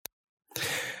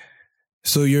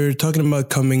So you're talking about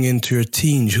coming into your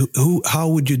teens. How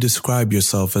would you describe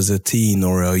yourself as a teen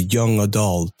or a young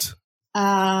adult?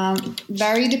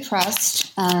 Very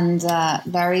depressed and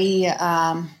very.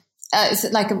 It's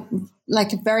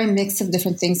like a very mix of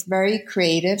different things. Very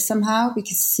creative somehow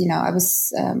because I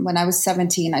was when I was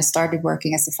 17, I started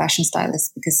working as a fashion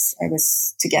stylist because I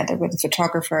was together with a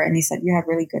photographer, and he said, "You have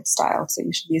really good style, so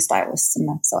you should be a stylist." And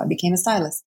so I became a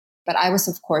stylist. But I was,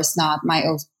 of course, not my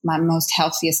most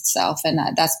healthiest self, and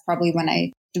that's probably when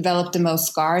I developed the most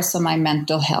scars on my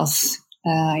mental health.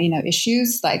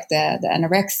 Issues like the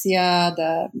anorexia,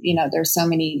 there's so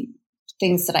many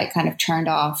things that I kind of turned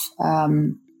off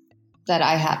that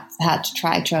I had to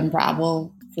try to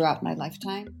unravel throughout my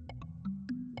lifetime.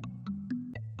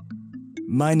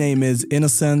 My name is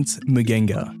Innocent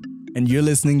Mugenga, and you're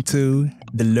listening to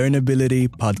the Learnability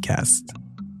Podcast.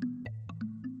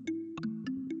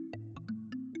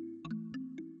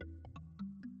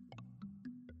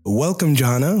 Welcome,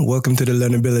 Johanna. Welcome to the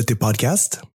Learnability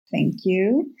Podcast. Thank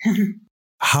you.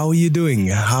 How are you doing?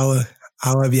 How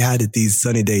have you had it these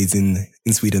sunny days in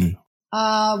Sweden?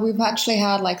 We've actually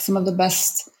had like some of the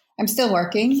best. I'm still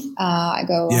working. I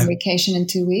go on vacation in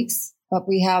 2 weeks, but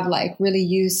we have like really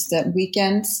used the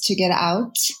weekends to get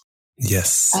out.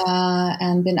 Yes.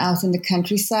 And been out in the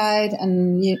countryside.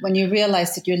 And when you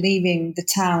realize that you're leaving the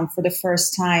town for the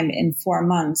first time in 4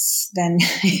 months, then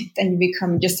you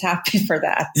become just happy for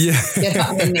that. Yeah. Get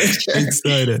out in nature.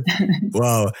 Excited.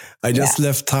 Wow. I just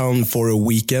left town for a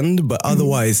weekend, but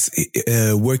otherwise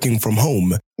working from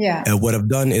home. Yeah. What I've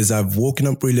done is I've woken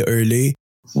up really early,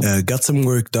 got some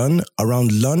work done.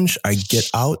 Around lunch, I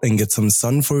get out and get some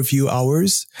sun for a few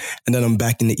hours. And then I'm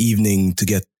back in the evening to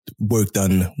get work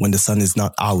done when the sun is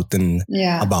not out and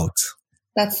about.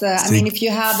 That's if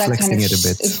you have that kind of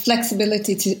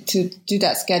flexibility to do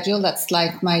that schedule, that's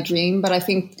like my dream. But I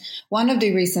think one of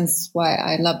the reasons why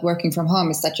I love working from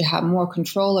home is that you have more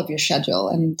control of your schedule,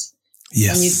 and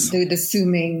you do the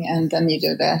Zooming and then you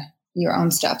do your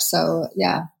own stuff. So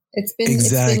it's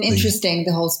been interesting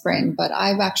the whole spring, but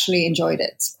I've actually enjoyed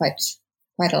it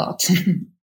quite a lot.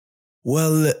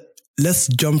 Well, let's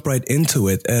jump right into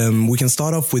it. We can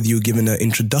start off with you giving an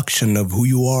introduction of who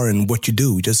you are and what you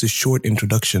do. Just a short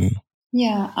introduction.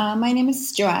 Yeah, my name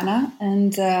is Joanna,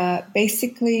 and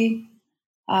basically,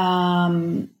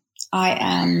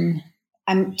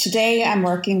 today I'm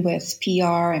working with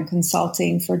PR and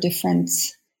consulting for different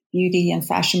beauty and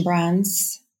fashion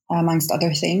brands, amongst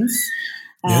other things.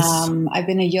 Yes. I've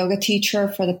been a yoga teacher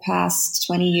for the past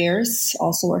 20 years,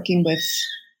 also working with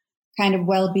kind of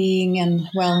well-being and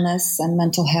wellness and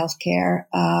mental health care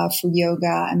for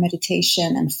yoga and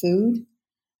meditation and food.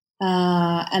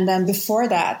 And then before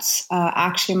that,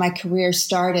 actually my career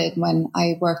started when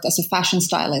I worked as a fashion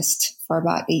stylist for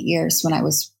about 8 years when I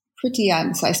was pretty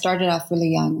young. So I started off really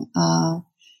young.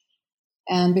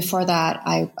 And before that,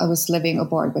 I was living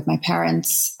abroad with my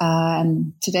parents.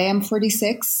 And today I'm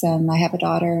 46 and I have a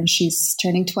daughter and she's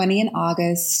turning 20 in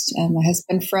August. And my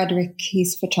husband, Frederick,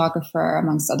 he's a photographer,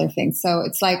 amongst other things. So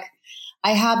it's like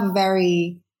I have a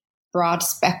very broad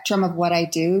spectrum of what I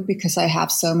do because I have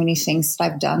so many things that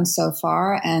I've done so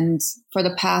far. And for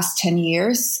the past 10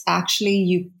 years,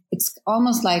 actually, it's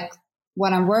almost like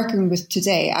what I'm working with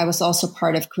today, I was also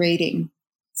part of creating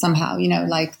somehow,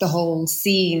 like the whole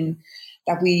scene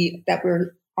that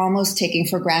we're almost taking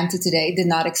for granted today did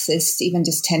not exist even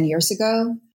just 10 years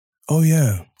ago. Oh,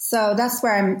 yeah. So that's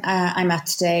where I'm at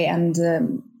today. And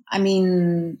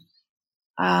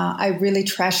I really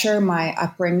treasure my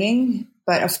upbringing.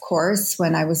 But of course,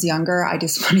 when I was younger, I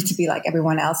just wanted to be like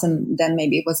everyone else. And then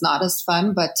maybe it was not as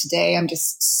fun. But today I'm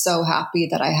just so happy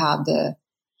that I had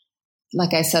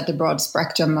like I said, the broad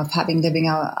spectrum of living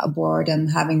abroad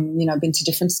and having, been to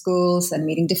different schools and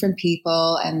meeting different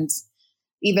people. And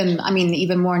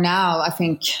even more now, I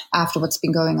think after what's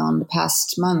been going on the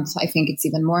past month, I think it's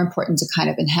even more important to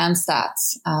kind of enhance that.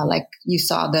 Like you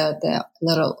saw the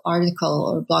little article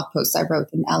or blog post I wrote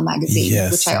in Elle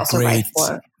magazine, which I also write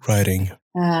for. Writing.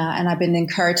 And I've been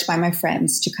encouraged by my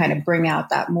friends to kind of bring out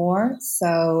that more.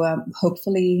 So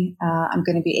hopefully I'm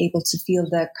going to be able to feel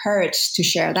the courage to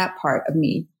share that part of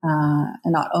me and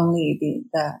not only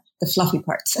the fluffy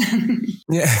parts.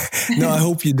 Yeah, no, I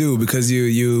hope you do because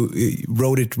you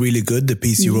wrote it really good, the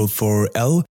piece you wrote for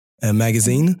Elle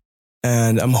magazine.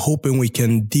 And I'm hoping we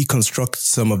can deconstruct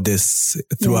some of this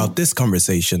throughout this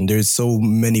conversation. There's so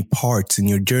many parts in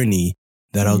your journey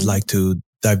that I would like to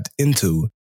dive into.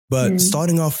 But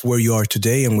starting off where you are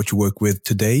today and what you work with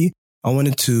today, I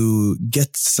wanted to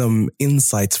get some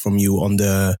insights from you on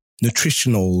the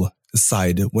nutritional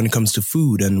side when it comes to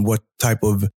food and what type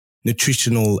of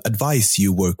nutritional advice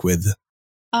you work with.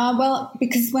 Well,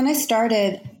 because when I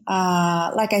started,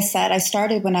 like I said, I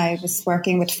started when I was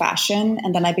working with fashion,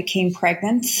 and then I became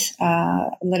pregnant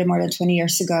a little more than 20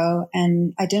 years ago.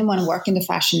 And I didn't want to work in the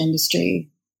fashion industry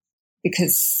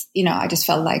because, I just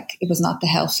felt like it was not the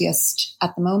healthiest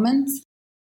at the moment.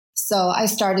 So I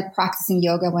started practicing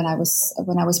yoga when I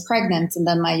was pregnant, and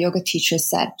then my yoga teacher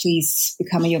said, "Please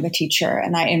become a yoga teacher."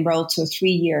 And I enrolled to a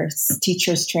 3 years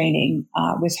teacher's training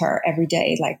with her every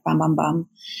day, like bam, bam, bam.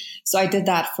 So I did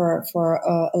that for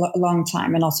a long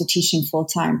time, and also teaching full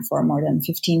time for more than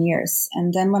 15 years.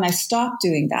 And then when I stopped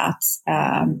doing that,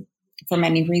 for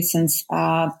many reasons,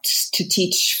 to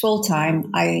teach full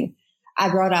time, I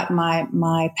brought up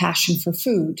my passion for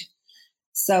food.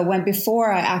 So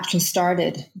before I actually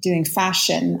started doing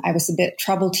fashion, I was a bit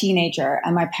troubled teenager,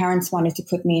 and my parents wanted to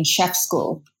put me in chef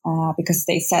school because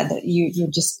they said that you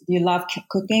love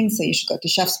cooking, so you should go to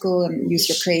chef school and use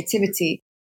your creativity.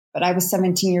 But I was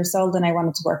 17 years old and I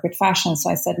wanted to work with fashion, so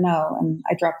I said no, and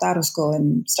I dropped out of school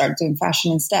and started doing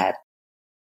fashion instead.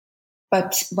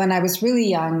 But when I was really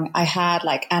young, I had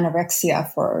like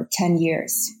anorexia for 10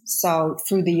 years. So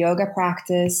through the yoga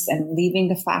practice and leaving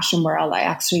the fashion world, I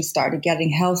actually started getting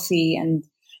healthy and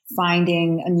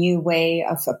finding a new way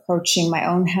of approaching my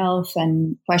own health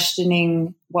and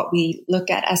questioning what we look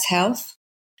at as health.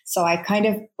 So I kind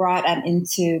of brought that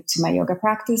into my yoga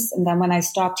practice. And then when I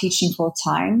stopped teaching full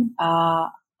time,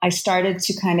 I started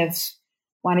to kind of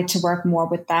wanted to work more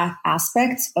with that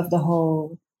aspect of the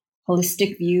whole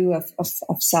holistic view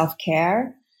of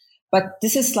self-care. But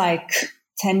this is like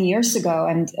 10 years ago.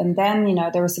 And then,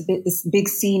 there was this big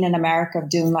scene in America of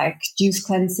doing like juice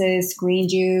cleanses, green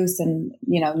juice and,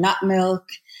 nut milk.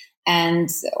 And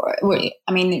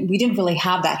I mean, we didn't really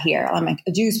have that here. I mean,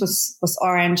 a juice was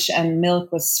orange and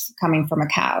milk was coming from a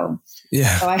cow.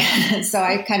 Yeah. So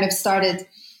I kind of started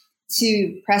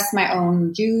to press my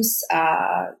own juice,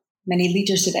 many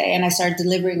liters a day. And I started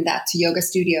delivering that to yoga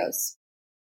studios.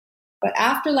 But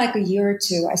after like a year or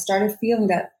two, I started feeling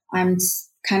that I'm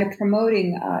kind of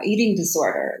promoting eating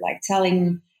disorder, like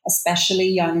telling especially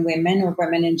young women or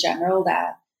women in general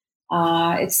that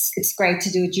it's great to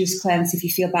do a juice cleanse if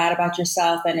you feel bad about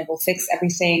yourself and it will fix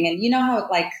everything. And you know how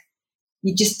like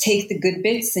you just take the good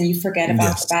bits and you forget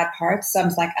about the bad parts. So I'm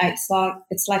like,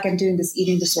 it's like I'm doing this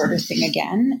eating disorder thing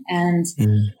again. And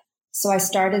so I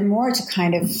started more to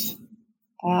kind of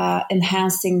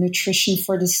enhancing nutrition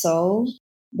for the soul,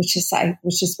 which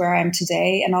is where I am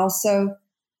today. And also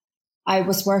I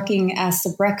was working as a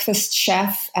breakfast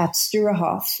chef at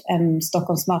Sturehof and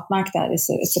Stockholm's Matmarknad.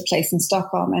 It's a place in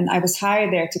Stockholm. And I was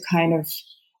hired there to kind of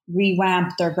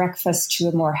revamp their breakfast to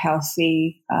a more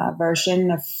healthy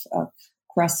version of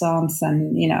croissants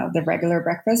and, the regular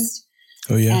breakfast.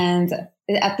 Oh, yeah. And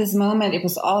at this moment, it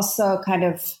was also kind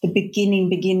of the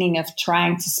beginning of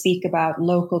trying to speak about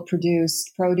local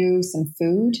produced produce and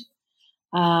food.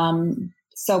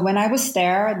 So when I was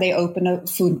there, they opened a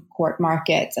food court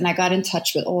market and I got in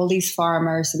touch with all these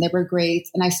farmers and they were great.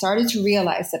 And I started to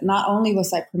realize that not only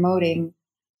was I promoting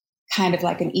kind of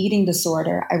like an eating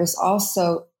disorder, I was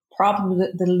also probably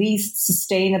the least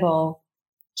sustainable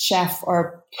chef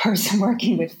or person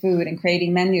working with food and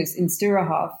creating menus in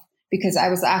Sturehof, because I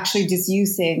was actually just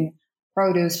using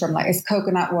produce from like, it's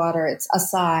coconut water, it's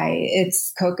acai,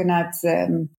 it's coconut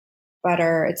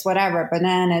butter, it's whatever,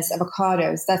 bananas,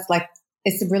 avocados. That's like,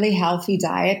 it's a really healthy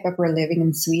diet, but we're living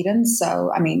in Sweden.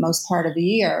 So, I mean, most part of the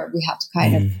year we have to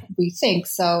kind of rethink.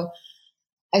 So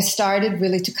I started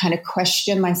really to kind of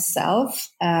question myself.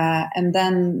 And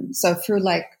then, so through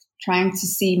like trying to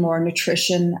see more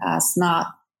nutrition as not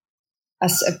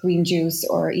as a green juice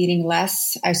or eating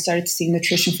less, I started to see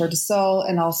nutrition for the soul.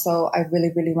 And also I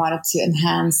really, really wanted to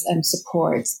enhance and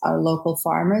support our local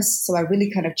farmers. So I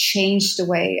really kind of changed the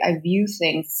way I view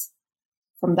things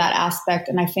from that aspect.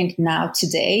 And I think now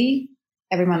today,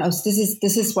 everyone knows this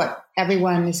is what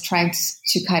everyone is trying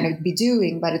to kind of be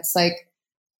doing. But it's like,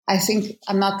 I think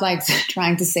I'm not like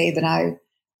trying to say that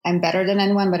I'm better than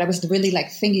anyone, but I was really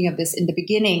like thinking of this in the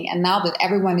beginning. And now that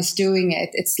everyone is doing it,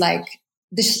 it's like,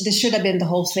 this should have been the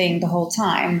whole thing the whole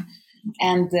time.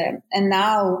 And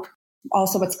now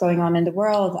also what's going on in the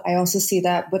world, I also see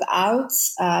that without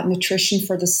nutrition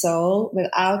for the soul,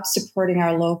 without supporting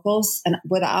our locals, and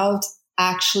without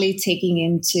actually taking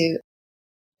into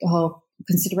the whole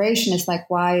consideration is like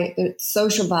why the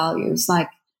social values, like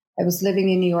I was living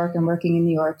in New York and working in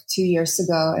New York 2 years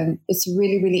ago, and it's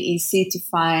really, really easy to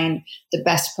find the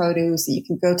best produce. You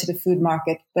can go to the food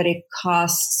market, but it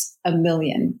costs $1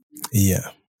 million. Yeah.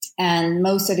 And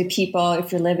most of the people,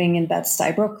 if you're living in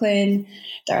Bed-Stuy, Brooklyn,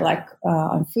 they're like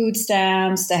on food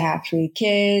stamps, they have 3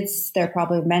 kids, they're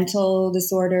probably mental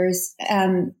disorders.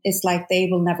 And it's like they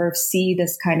will never see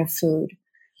this kind of food.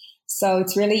 So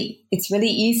it's really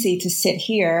easy to sit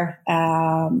here,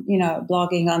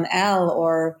 blogging on Elle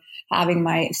or having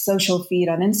my social feed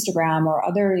on Instagram or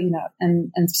other,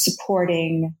 and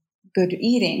supporting good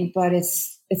eating, but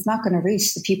it's not going to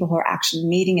reach the people who are actually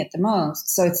needing it the most.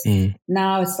 So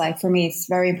now it's like, for me, it's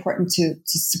very important to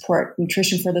support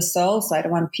nutrition for the soul. So I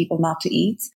don't want people not to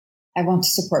eat. I want to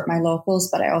support my locals,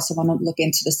 but I also want to look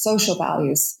into the social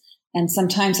values. And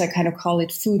sometimes I kind of call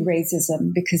it food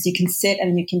racism, because you can sit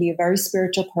and you can be a very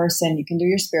spiritual person. You can do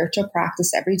your spiritual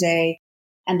practice every day.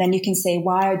 And then you can say,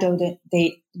 why don't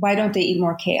they eat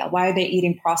more kale? Why are they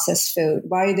eating processed food?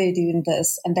 Why are they doing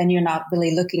this? And then you're not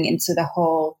really looking into the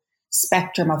whole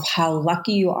spectrum of how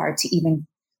lucky you are to even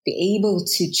be able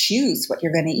to choose what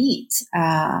you're going to eat.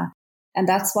 And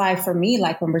that's why, for me,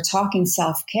 like when we're talking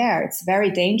self-care, it's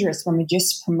very dangerous when we're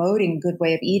just promoting a good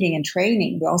way of eating and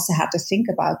training. We also have to think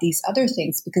about these other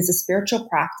things, because a spiritual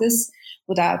practice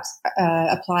without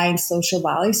applying social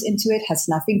values into it has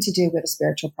nothing to do with a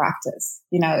spiritual practice.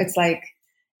 It's like,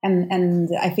 and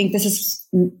I think this is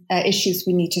issues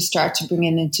we need to start to bring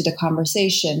into the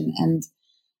conversation.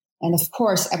 And of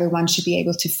course, everyone should be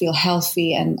able to feel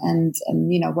healthy and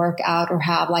work out or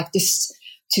have like this,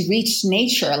 to reach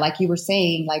nature. Like you were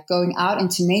saying, like going out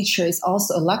into nature is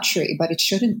also a luxury, but it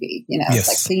shouldn't be. Yes. It's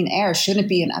like clean air shouldn't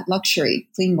be a luxury.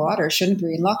 Clean water shouldn't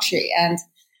be a luxury. And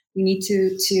we need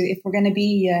to if we're going to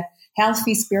be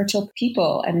healthy, spiritual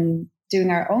people and doing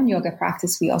our own yoga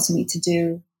practice, we also need to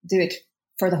do it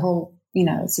for the whole,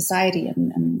 society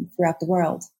and throughout the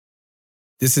world.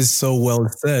 This is so well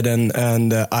said.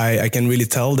 And I can really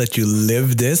tell that you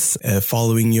live this,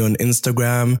 following you on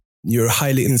Instagram. You're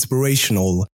highly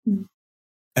inspirational. Mm.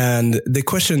 And the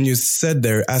question you said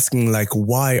there, asking like,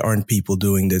 why aren't people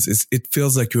doing this? It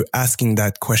feels like you're asking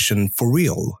that question for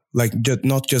real. Like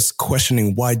not just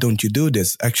questioning, why don't you do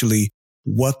this? Actually,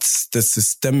 what's the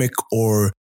systemic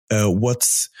or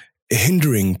what's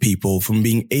hindering people from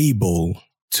being able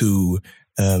to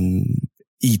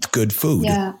eat good food?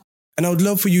 Yeah. And I would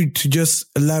love for you to just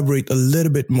elaborate a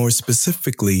little bit more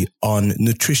specifically on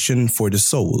nutrition for the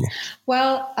soul.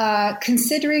 Well,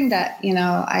 considering that,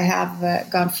 I have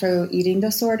gone through eating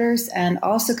disorders, and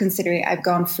also considering I've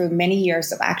gone through many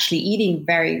years of actually eating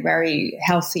very, very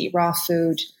healthy raw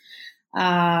food,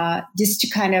 just to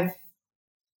kind of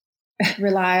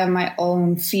rely on my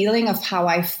own feeling of how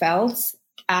I felt.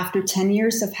 After 10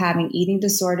 years of having eating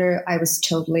disorder, I was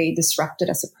totally disrupted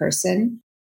as a person.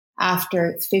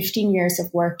 After 15 years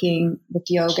of working with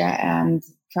yoga and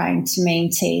trying to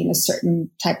maintain a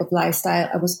certain type of lifestyle,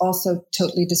 I was also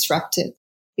totally disrupted,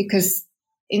 because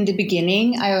in the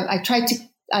beginning, I tried to,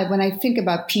 when I think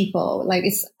about people,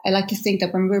 I like to think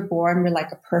that when we're born, we're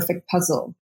like a perfect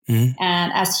puzzle. Mm-hmm.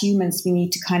 And as humans, we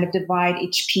need to kind of divide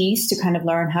each piece to kind of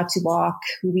learn how to walk,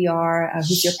 who we are,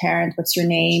 who's your parent, what's your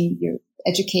name, your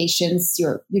educations,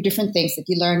 your different things that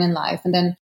you learn in life. And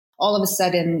then all of a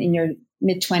sudden in your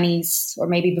mid-20s or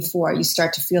maybe before, you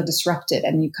start to feel disrupted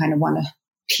and you kind of want to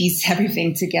piece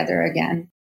everything together again.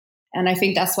 And I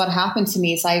think that's what happened to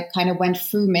me, is I kind of went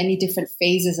through many different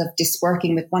phases of just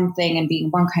working with one thing and being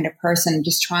one kind of person,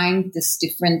 just trying this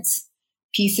different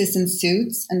pieces and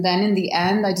suits. And then in the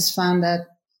end, I just found that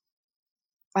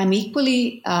I'm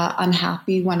equally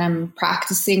unhappy when I'm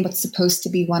practicing what's supposed to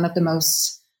be one of the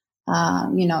most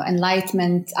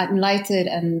enlightened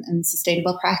and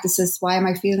sustainable practices. Why am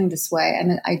I feeling this way?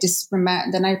 And I just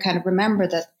remember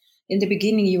that in the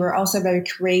beginning, you were also a very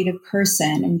creative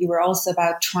person, and you were also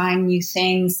about trying new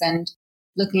things and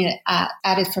looking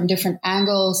at it from different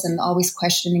angles and always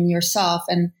questioning yourself.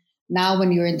 And now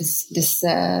when you're in this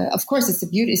of course, it's the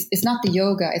beauty. It's not the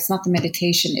yoga. It's not the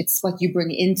meditation. It's what you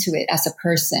bring into it as a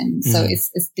person. Mm-hmm. So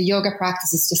it's the yoga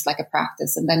practice is just like a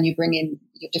practice. And then you bring in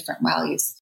your different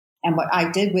values. And what I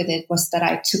did with it was that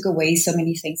I took away so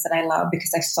many things that I love,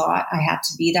 because I thought I had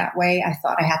to be that way. I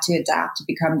thought I had to adapt to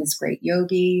become this great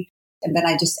yogi. And then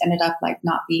I just ended up like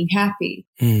not being happy.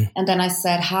 Mm. And then I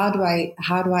said, how do I,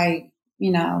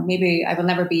 maybe I will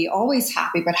never be always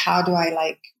happy, but how do I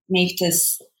like make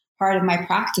this part of my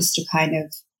practice to kind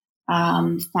of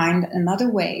find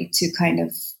another way to kind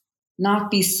of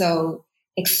not be so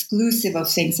exclusive of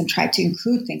things and try to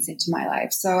include things into my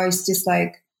life. So I was just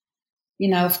like,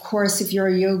 of course, if you're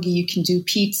a yogi, you can do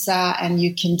pizza and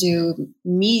you can do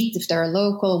meat if they're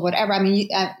local, whatever. I mean,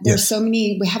 there's so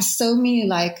many, we have so many,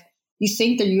 like, you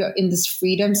think that you're in this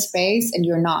freedom space and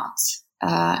you're not.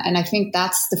 And I think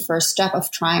that's the first step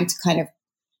of trying to kind of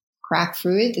crack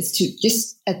through it is to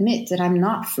just admit that I'm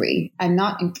not free. I'm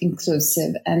not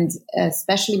inclusive, and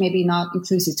especially maybe not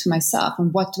inclusive to myself.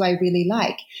 And what do I really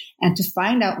like? And to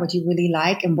find out what you really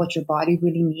like and what your body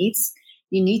really needs,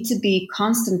 you need to be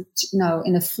constant,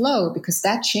 in a flow, because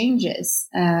that changes.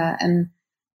 And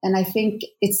I think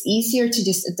it's easier to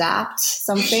just adapt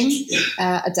something,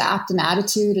 adapt an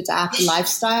attitude, adapt a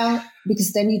lifestyle,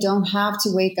 because then you don't have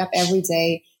to wake up every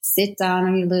day, sit down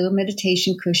on your little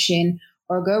meditation cushion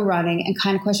or go running and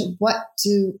kind of question,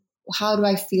 how do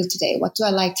I feel today? What do I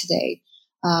like today?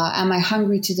 Am I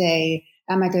hungry today?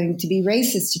 Am I going to be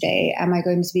racist today? Am I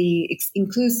going to be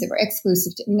inclusive or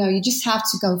exclusive? You just have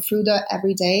to go through that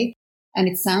every day. And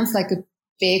it sounds like a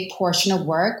big portion of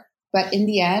work. But in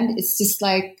the end, it's just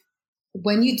like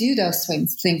when you do those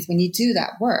things, when you do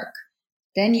that work,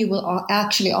 then you will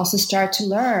actually also start to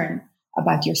learn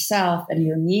about yourself and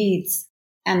your needs.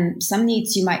 And some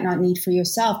needs you might not need for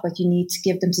yourself, but you need to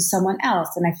give them to someone else.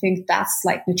 And I think that's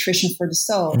like nutrition for the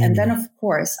soul. Mm-hmm. And then, of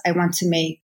course, I want to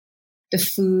make the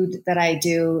food that I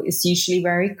do is usually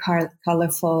very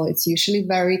colorful. It's usually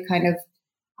very kind of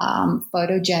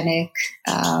photogenic.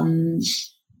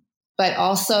 But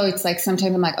also it's like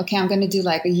sometimes I'm like, okay, I'm going to do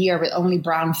like a year with only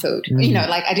brown food. Mm-hmm.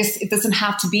 It doesn't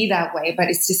have to be that way, but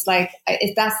it's just like,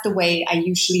 that's the way I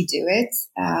usually do it.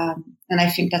 And I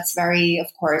think that's very, of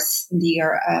course, in the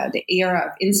era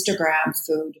of Instagram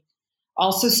food,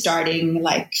 also starting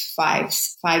like five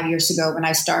years ago when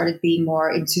I started being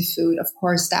more into food. Of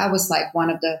course, that was like one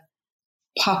of the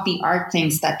poppy art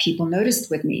things that people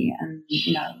noticed with me. And,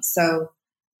 so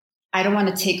I don't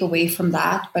want to take away from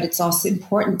that, but it's also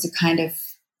important to kind of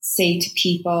say to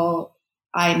people,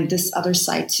 I'm this other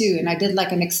side too. And I did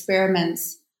like an experiment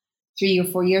 3 or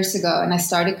 4 years ago, and I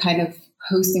started kind of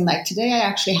posting like, today I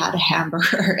actually had a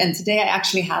hamburger and today I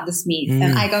actually had this meat.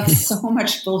 And I got so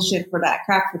much bullshit for that,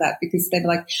 crap for that, because they're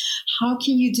like, how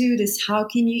can you do this? How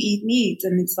can you eat meat?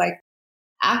 And it's like,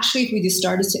 actually, if we just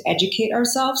started to educate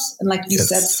ourselves, and like you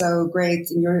said so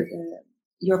great in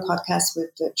your podcast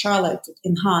with Charlotte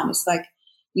in Han, it's like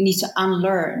we need to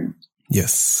unlearn.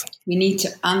 Yes. We need to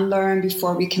unlearn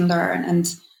before we can learn. And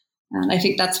I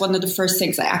think that's one of the first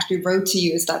things I actually wrote to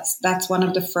you, is that's one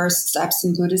of the first steps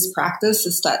in Buddhist practice,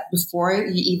 is that before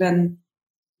you even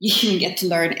get to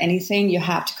learn anything, you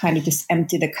have to kind of just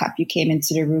empty the cup you came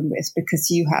into the room with, because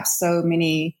you have so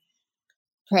many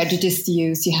prejudiced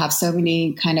views, you have so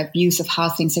many kind of views of how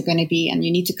things are going to be, and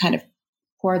you need to kind of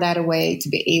pour that away to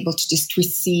be able to just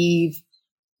receive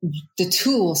the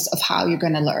tools of how you're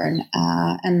going to learn.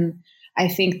 And I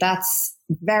think that's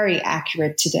very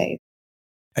accurate today.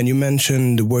 And you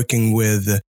mentioned working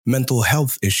with mental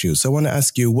health issues. I want to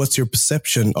ask you, what's your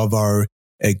perception of our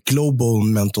global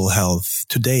mental health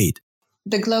to date?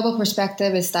 The global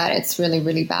perspective is that it's really,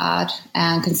 really bad.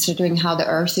 And considering how the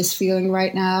earth is feeling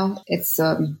right now, it's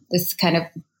kind of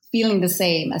feeling the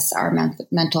same as our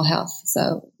mental health.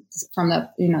 So from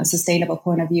the sustainable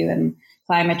point of view, and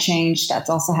climate change, that's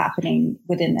also happening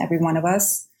within every one of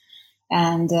us.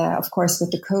 And of course,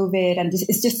 with the COVID, and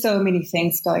it's just so many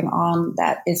things going on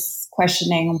that is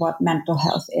questioning what mental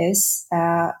health is.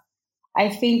 I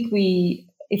think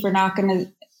if we're not going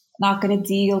to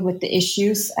deal with the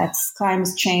issues as climate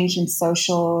change and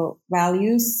social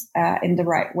values in the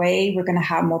right way, we're going to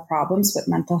have more problems with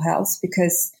mental health,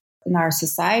 because in our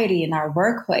society, in our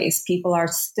workplace, people are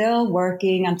still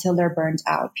working until they're burnt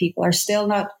out. People are still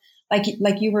not, like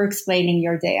you were explaining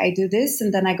your day. I do this,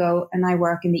 and then I go and I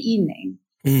work in the evening.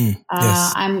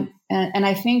 Yes. And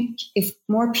I think if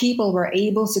more people were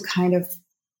able to kind of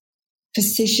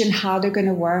position how they're going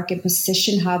to work and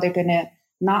position how they're going to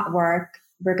not work,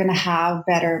 we're going to have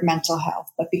better mental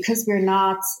health. But because we're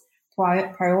not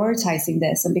prioritizing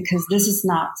this, and because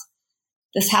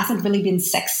this hasn't really been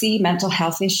sexy mental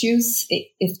health issues,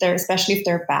 especially if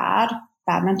they're bad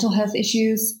mental health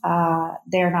issues,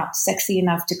 they're not sexy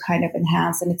enough to kind of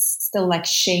enhance. And it's still like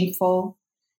shameful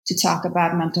to talk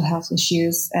about mental health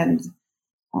issues. And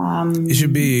it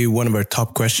should be one of our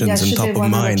top questions and top of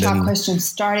mind. One of our top questions,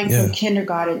 starting from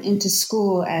kindergarten into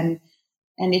school, and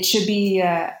it should be.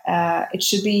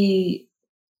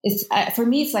 For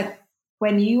me, it's like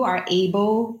when you are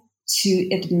able to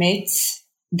admit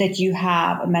that you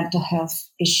have a mental health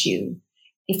issue.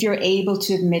 If you're able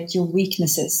to admit your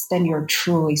weaknesses, then you're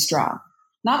truly strong.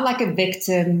 Not like a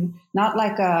victim, not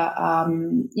like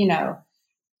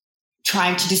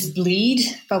trying to just bleed.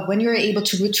 But when you're able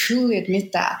to truly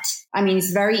admit that, I mean,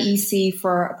 it's very easy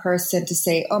for a person to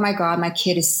say, oh my God, my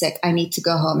kid is sick. I need to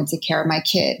go home and take care of my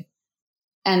kid.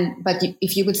 But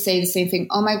if you would say the same thing,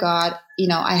 oh my God,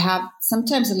 I have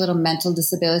sometimes a little mental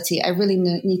disability. I really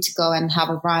need to go and have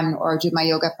a run or do my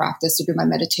yoga practice or do my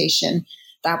meditation.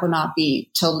 That will not be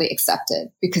totally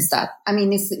accepted because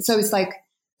it's like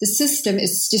the system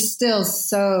is just still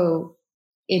so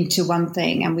into one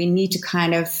thing, and we need to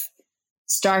kind of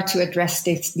start to address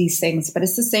these things. But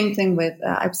it's the same thing with,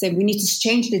 I would say we need to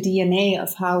change the DNA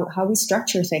of how we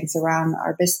structure things around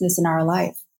our business and our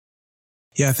life.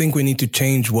 Yeah, I think we need to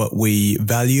change what we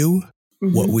value,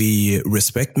 what we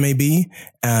respect maybe,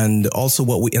 and also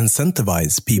what we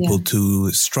incentivize people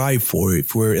to strive for.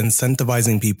 If we're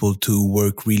incentivizing people to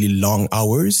work really long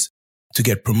hours to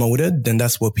get promoted, then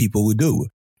that's what people would do.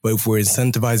 But if we're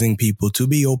incentivizing people to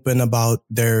be open about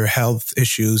their health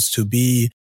issues, to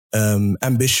be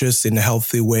ambitious in a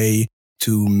healthy way,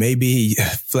 to maybe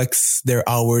flex their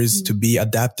hours, to be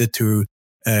adapted to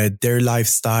their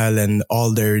lifestyle and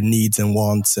all their needs and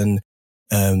wants. And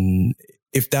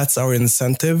if that's our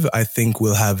incentive, I think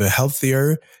we'll have a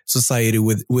healthier society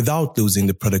without losing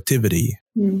the productivity.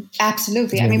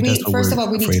 Absolutely. So first of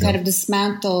all, we need to kind of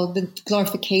dismantle the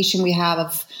glorification we have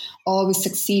of always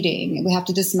succeeding. We have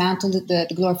to dismantle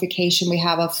the glorification we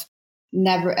have of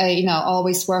never,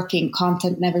 always working,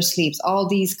 content never sleeps, all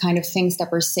these kind of things that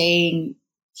we're saying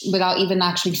without even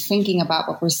actually thinking about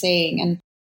what we're saying. And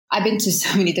I've been to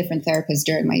so many different therapists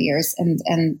during my years.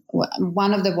 And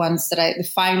one of the ones that I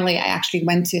actually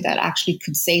went to that actually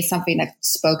could say something that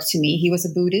spoke to me. He was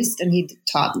a Buddhist, and he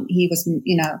was,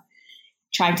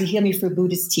 trying to heal me through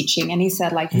Buddhist teaching. And he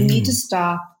said, you need to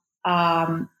stop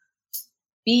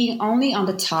being only on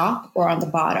the top or on the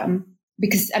bottom,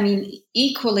 because they're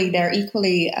equally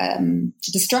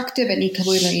destructive and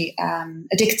equally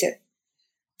addictive.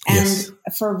 And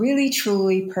for a really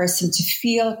truly person to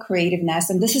feel creativeness,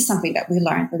 and this is something that we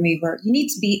learned when you need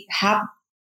to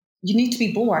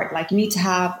be bored. Like you need to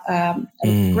have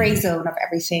a gray zone of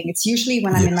everything. It's usually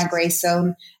when I'm in my gray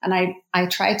zone, and I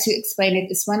try to explain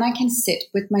it, is when I can sit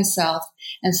with myself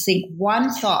and think one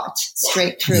thought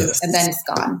straight through, and then it's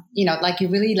gone. You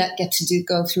really get to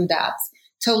go through that.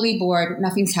 Totally bored,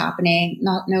 nothing's happening,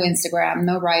 no Instagram,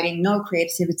 no writing, no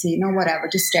creativity, no whatever,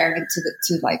 just staring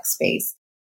into space.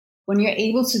 When you're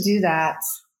able to do that,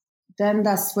 then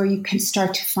that's where you can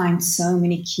start to find so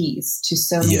many keys to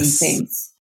so many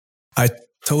things. I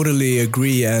totally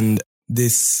agree. And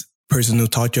this person who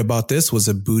taught you about this was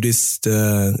a Buddhist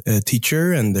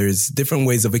teacher. And there's different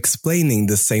ways of explaining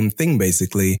the same thing,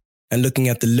 basically. And looking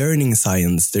at the learning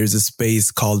science, there's a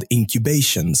space called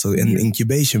incubation. So an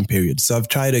incubation period. So I've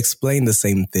tried to explain the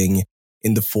same thing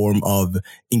in the form of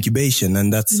incubation.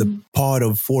 And that's a part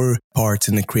of 4 parts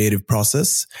in a creative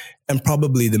process, and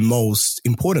probably the most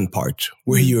important part,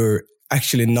 where you're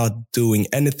actually not doing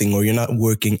anything, or you're not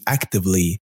working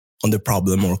actively on the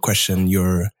problem or question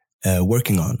you're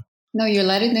working on. No, you're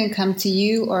letting them come to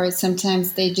you, or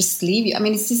sometimes they just leave you.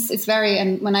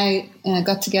 And when I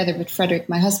got together with Frederick,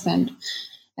 my husband,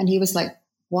 and he was like,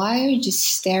 why are you just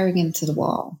staring into the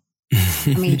wall?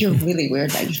 You're really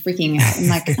weird. You're freaking out. I'm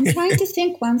like, I'm trying to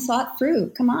think one thought through.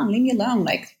 Come on, leave me alone.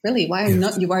 Really, why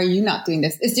are you not doing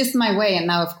this? It's just my way. And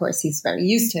now, of course, he's very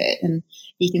used to it, and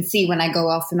he can see when I go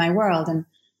off in my world. And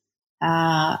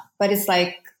but it's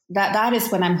like that is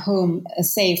when I'm home,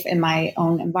 safe in my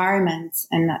own environment.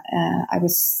 And I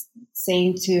was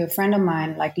saying to a friend of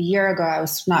mine, a year ago, I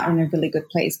was not in a really good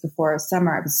place before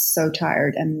summer. I was so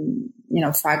tired and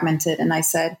fragmented. And I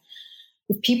said,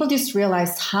 if people just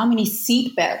realized how many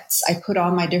seatbelts I put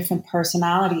on my different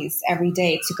personalities every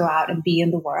day to go out and be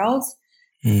in the world.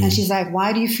 And she's like,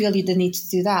 why do you feel you need to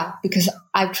do that? Because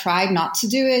I've tried not to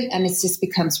do it, and it just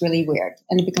becomes really weird,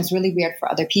 and it becomes really weird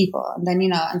for other people. And then,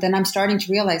 and then I'm starting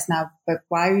to realize now, but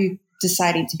why are you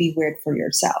deciding to be weird for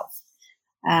yourself?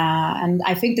 And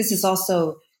I think this is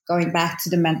also going back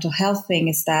to the mental health thing,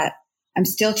 is that I'm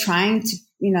still trying to,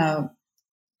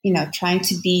 trying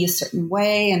to be a certain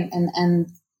way. And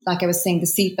like I was saying, the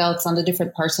seatbelts on the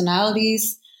different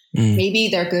personalities, maybe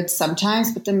they're good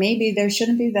sometimes, but then maybe they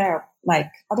shouldn't be there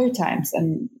other times.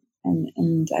 And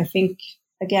I think,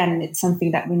 again, it's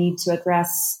something that we need to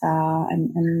address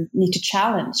and need to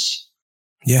challenge.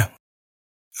 Yeah.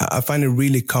 I find it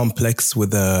really complex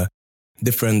with the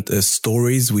different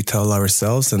stories we tell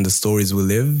ourselves and the stories we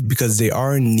live, because they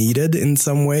are needed in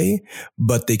some way,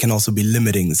 but they can also be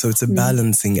limiting. So it's a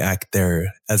balancing act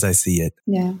there, as I see it.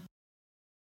 Yeah.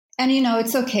 And,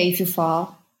 it's okay if you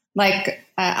fall.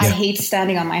 I hate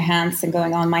standing on my hands and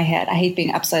going on my head. I hate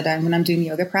being upside down when I'm doing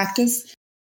yoga practice.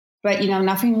 But,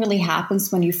 nothing really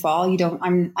happens when you fall.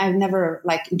 I've never,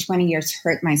 in 20 years,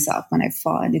 hurt myself when I've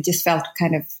fallen. It just felt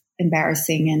kind of,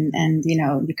 embarrassing and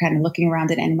you're kind of looking around,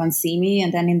 did anyone see me?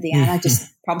 And then in the end, I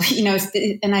just probably,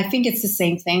 and I think it's the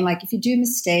same thing. Like if you do a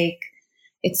mistake,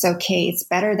 it's okay. It's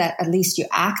better that at least you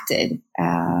acted,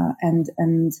 and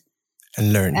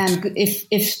learned. And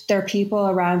if there are people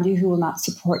around you who will not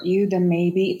support you, then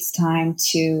maybe it's time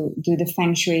to do the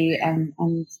feng shui and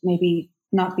maybe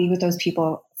not be with those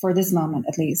people for this moment,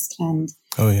 at least. And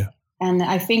and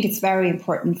I think it's very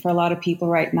important for a lot of people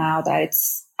right now that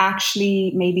it's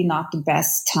actually maybe not the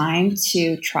best time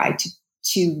to try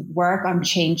to work on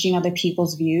changing other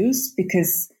people's views,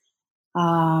 because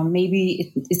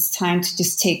maybe it's time to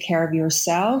just take care of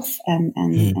yourself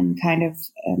and kind of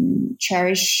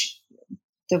cherish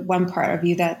the one part of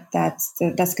you that's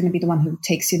going to be the one who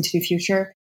takes you into the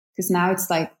future. Because now it's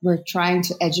like we're trying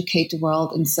to educate the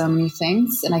world in so many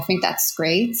things, and I think that's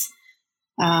great.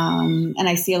 And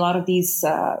I see a lot of these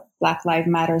Black Lives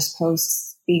Matters posts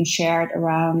being shared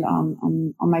around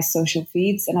on my social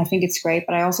feeds, and I think it's great.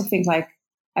 But I also think like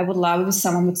I would love if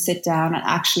someone would sit down and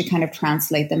actually kind of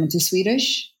translate them into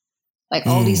Swedish, like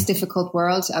all these difficult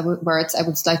words. I would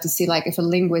like to see like if a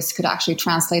linguist could actually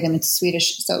translate them into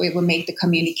Swedish, so it would make the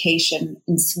communication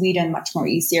in Sweden much more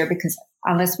easier. Because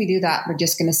unless we do that, we're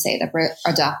just going to say that we're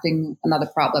adopting another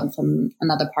problem from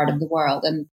another part of the world,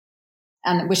 and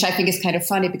which I think is kind of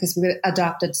funny because we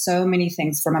adopted so many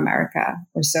things from America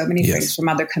or so many things from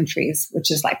other countries, which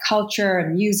is like culture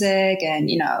and music and,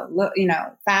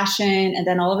 fashion. And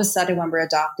then all of a sudden when we're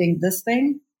adopting this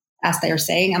thing, as they're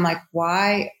saying, I'm like,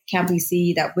 why can't we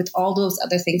see that with all those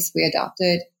other things we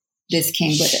adopted, this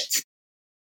came with it?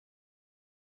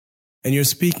 And you're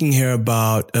speaking here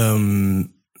about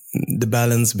the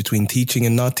balance between teaching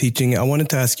and not teaching. I wanted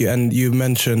to ask you, and you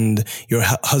mentioned your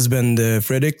husband,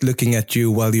 Fredrik, looking at you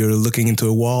while you're looking into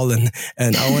a wall. And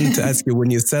I wanted to ask you,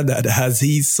 when you said that, has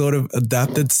he sort of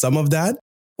adapted some of that?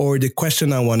 Or the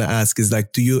question I want to ask is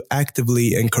like, do you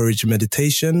actively encourage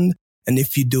meditation? And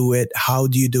if you do it, how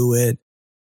do you do it?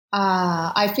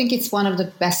 I think it's one of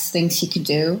the best things he could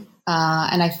do.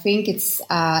 And I think it's,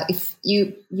 if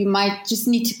you might just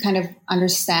need to kind of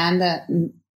understand that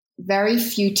very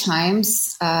few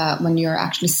times when you're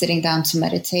actually sitting down to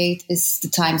meditate is the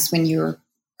times when you're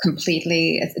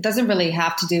completely, it doesn't really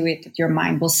have to do with that your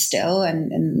mind will still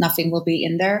and nothing will be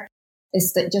in there.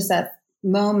 It's just that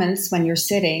moments when you're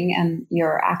sitting and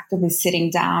you're actively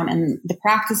sitting down, and the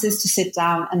practice is to sit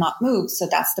down and not move. So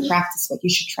that's the practice, what you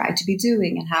should try to be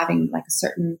doing, and having like a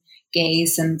certain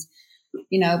gaze and,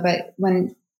 but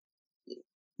once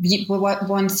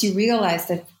you realize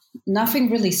that nothing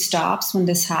really stops when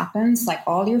this happens, like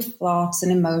all your thoughts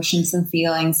and emotions and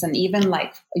feelings and even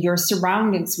like your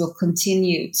surroundings will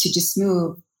continue to just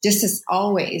move just as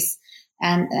always.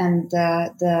 And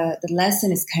the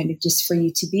lesson is kind of just for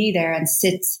you to be there and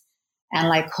sit and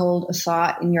like hold a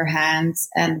thought in your hands,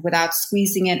 and without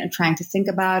squeezing it and trying to think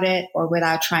about it, or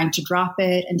without trying to drop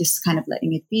it, and just kind of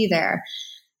letting it be there.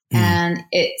 And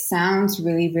it sounds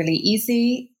really, really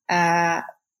easy.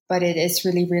 But it is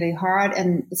really, really hard.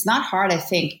 And it's not hard, I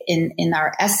think, in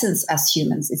our essence as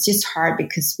humans. It's just hard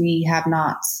because we have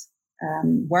not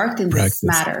worked in this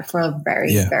matter for a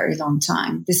very, very long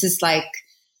time. This is like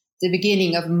the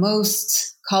beginning of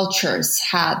most cultures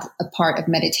had a part of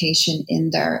meditation in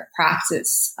their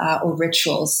practice or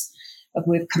rituals. But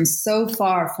we've come so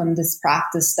far from this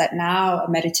practice that now a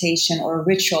meditation or a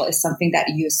ritual is something that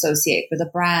you associate with a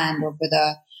brand or with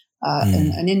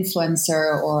an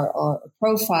influencer or a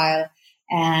profile.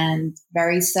 And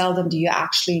very seldom do you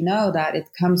actually know that it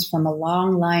comes from a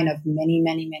long line of many,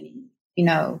 many, many,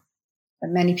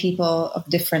 many people of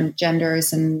different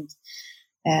genders and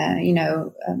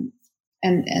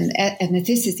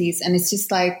ethnicities. And it's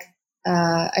just like,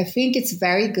 I think it's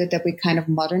very good that we kind of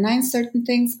modernize certain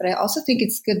things, but I also think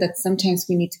it's good that sometimes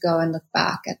we need to go and look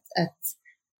back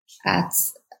at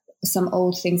some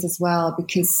old things as well,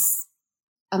 because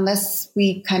unless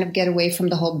we kind of get away from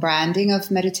the whole branding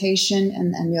of meditation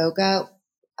and yoga,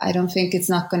 I don't think it's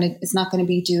not going to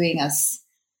be doing us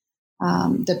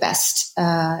the best.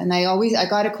 And I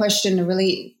got a question, a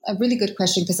really good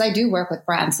question, because I do work with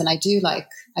brands and I do my,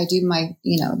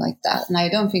 like that. And I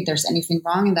don't think there's anything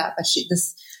wrong in that. But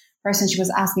this person, she was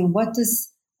asking, what does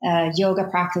yoga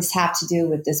practice have to do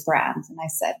with this brand? And I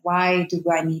said, why do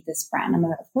I need this brand? I'm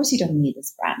like, of course you don't need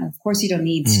this brand. Of course you don't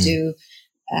need to do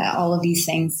all of these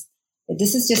things.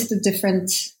 This is just a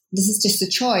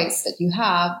choice that you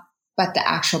have. But the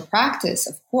actual practice,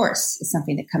 of course, is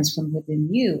something that comes from within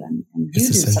you, and you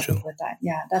do something with that.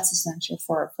 Yeah, that's essential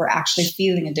for actually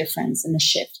feeling a difference and a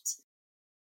shift.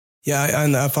 Yeah,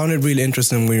 and I found it really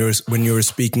interesting when you were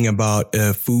speaking about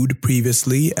food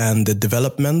previously and the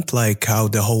development, like how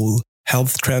the whole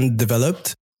health trend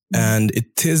developed, and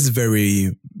it is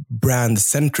very brand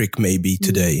centric maybe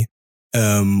today.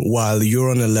 While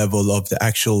you're on a level of the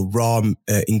actual raw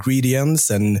ingredients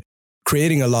and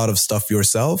creating a lot of stuff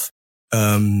yourself.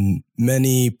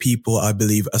 Many people, I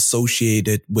believe, associate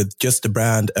it with just a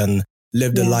brand and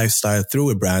live the lifestyle through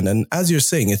a brand. And as you're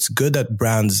saying, it's good that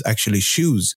brands actually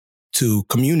choose to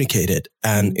communicate it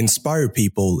and inspire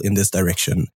people in this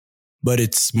direction. But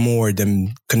it's more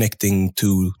than connecting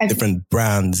to different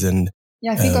brands and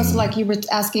I think also like you were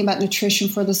asking about nutrition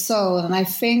for the soul. And I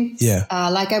think,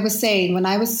 like I was saying, when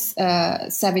I was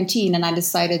 17 and I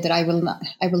decided that I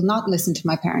will not listen to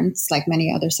my parents, like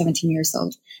many other 17 years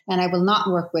old, and I will not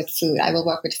work with food. I will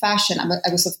work with fashion. I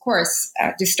was, of course,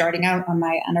 just starting out on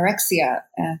my anorexia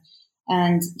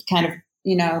and kind of,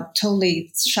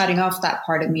 totally shutting off that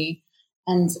part of me.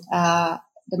 And the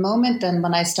moment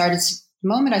I started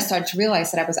to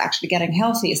realize that I was actually getting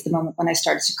healthy is the moment when I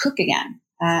started to cook again.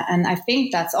 And I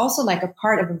think that's also like a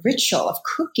part of a ritual of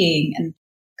cooking and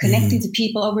connecting to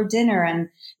people over dinner. And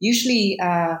usually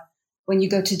when you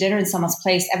go to dinner in someone's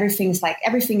place, everything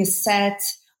is set.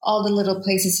 All the little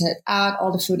places are out,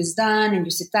 all the food is done, and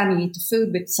you sit down and you eat the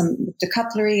food with the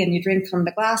cutlery and you drink from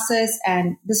the glasses.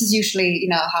 And this is usually,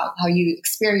 how you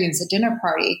experience a dinner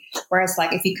party. Whereas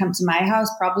like if you come to my house,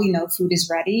 probably no food is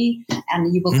ready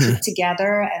and you will cook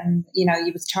together and, you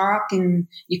will talk and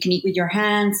you can eat with your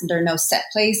hands and there are no set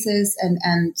places.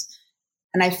 And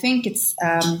I think it's,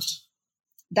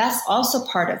 that's also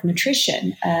part of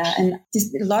nutrition. And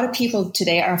just a lot of people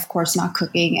today are, of course, not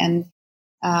cooking. And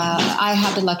I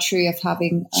have the luxury of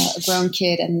having a grown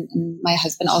kid and my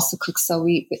husband also cooks. So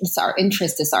it's our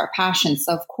interest, it's our passion.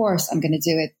 So of course I'm going to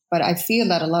do it. But I feel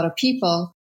that a lot of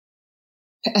people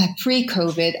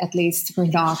pre-COVID, at least, were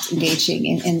not engaging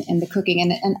in the cooking.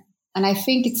 And I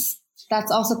think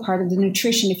that's also part of the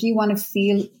nutrition. If you want to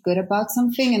feel good about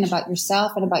something and about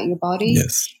yourself and about your body,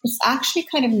 it's actually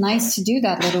kind of nice to do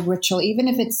that little ritual, even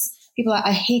if it's people,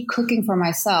 I hate cooking for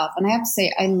myself. And I have to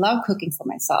say, I love cooking for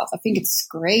myself. I think it's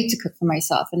great to cook for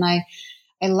myself. And I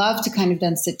love to kind of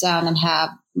then sit down and have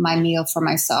my meal for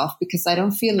myself because I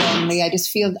don't feel lonely. I just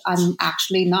feel I'm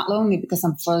actually not lonely because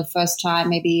I'm for the first time,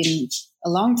 maybe in a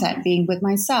long time, being with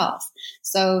myself.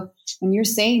 So when you're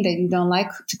saying that you don't like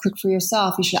to cook for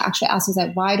yourself, you should actually ask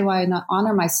yourself, why do I not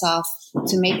honor myself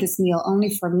to make this meal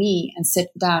only for me and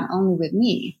sit down only with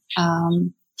me?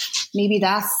 Maybe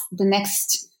that's the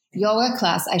next yoga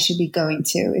class I should be going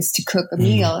to, is to cook a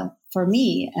meal for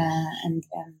me.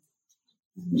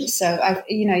 So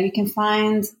you can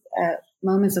find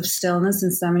moments of stillness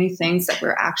in so many things that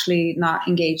we're actually not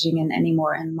engaging in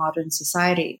anymore in modern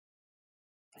society.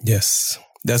 Yes,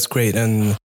 that's great.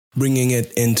 And bringing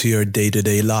it into your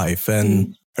day-to-day life.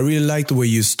 And I really like the way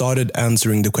you started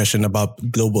answering the question about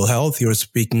global health. You're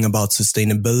speaking about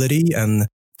sustainability and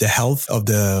the health of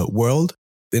the world.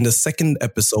 In the second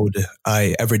episode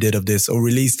I ever did of this or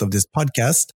released of this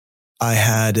podcast, I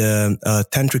had a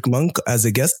tantric monk as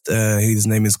a guest. His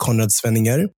name is Konrad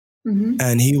Svenninger.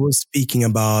 And he was speaking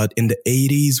about in the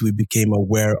 80s, we became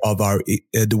aware of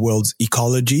the world's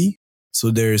ecology. So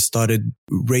they started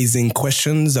raising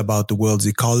questions about the world's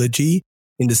ecology.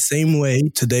 In the same way,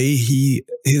 today,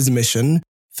 his mission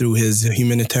through his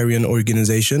humanitarian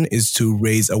organization is to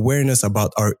raise awareness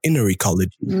about our inner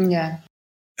ecology.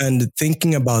 And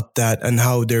thinking about that and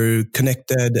how they're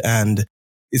connected and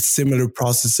it's similar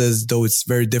processes, though it's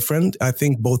very different. I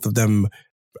think both of them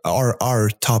are our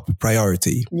top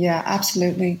priority. Yeah,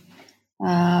 absolutely.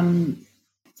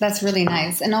 That's really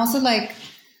nice. And also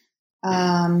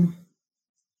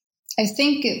I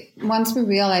think once we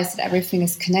realize that everything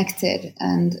is connected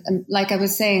and like I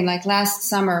was saying, like last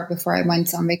summer before I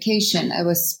went on vacation, I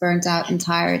was burnt out and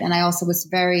tired. And I also was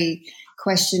very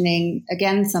questioning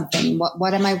again something.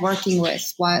 What am I working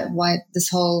with? Why this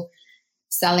whole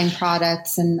selling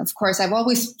products? And of course, I've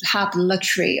always had the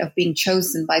luxury of being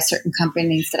chosen by certain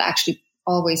companies that actually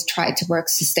always try to work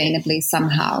sustainably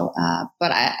somehow.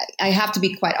 But I have to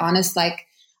be quite honest. Like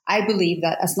I believe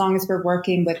that as long as we're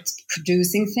working with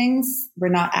producing things, we're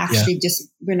not actually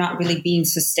we're not really being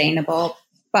sustainable,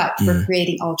 but we're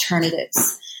creating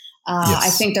alternatives. I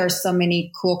think there are so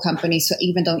many cool companies who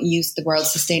even don't use the word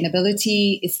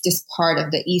sustainability. It's just part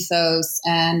of the ethos.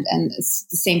 And it's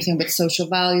the same thing with social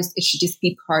values. It should just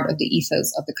be part of the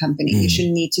ethos of the company. You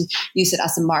shouldn't need to use it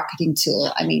as a marketing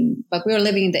tool. I mean, but we were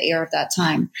living in the era of that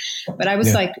time. But I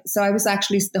was I was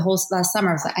actually the whole last summer,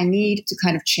 I was like, I need to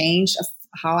kind of change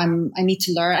how I need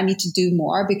to learn. I need to do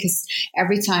more, because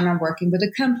every time I'm working with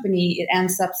a company, it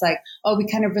ends up like, oh, we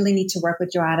kind of really need to work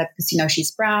with Joanna because,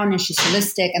 she's brown and she's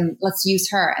holistic and let's use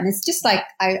her. And it's just like,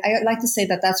 I like to say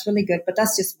that that's really good, but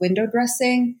that's just window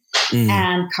dressing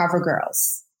and cover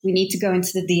girls. We need to go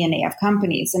into the DNA of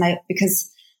companies. And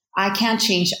because I can't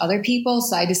change other people.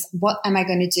 So what am I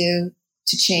going to do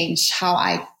to change how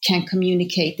I can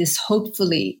communicate this,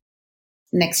 hopefully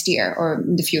next year or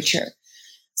in the future?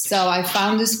 So I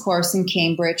found this course in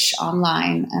Cambridge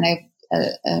online, and I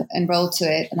enrolled to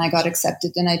it, and I got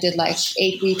accepted. And I did like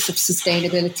 8 weeks of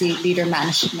sustainability leader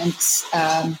management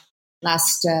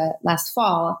last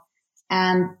fall.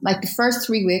 And like the first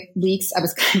 3 weeks, I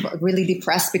was kind of really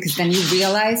depressed, because then you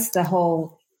realize the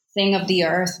whole thing of the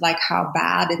earth, like how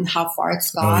bad and how far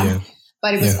it's gone. Oh, yeah.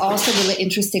 But it was also really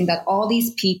interesting that all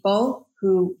these people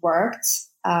who worked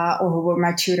or who were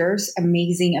my tutors,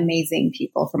 amazing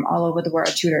people from all over the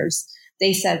world, tutors,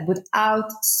 they said,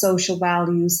 without social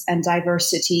values and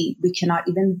diversity, we cannot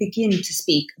even begin to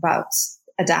speak about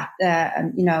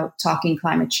talking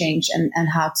climate change and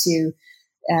how to,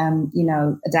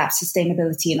 adapt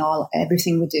sustainability in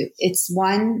everything we do. It's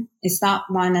not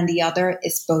one and the other,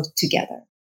 it's both together.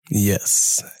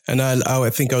 Yes. And I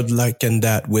think I would liken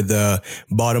that with a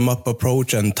bottom-up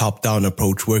approach and top-down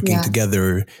approach, working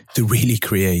together to really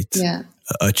create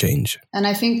a change. And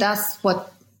I think that's but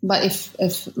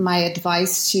if my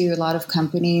advice to a lot of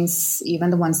companies, even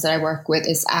the ones that I work with,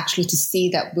 is actually to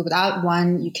see that without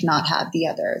one, you cannot have the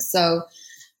other. So,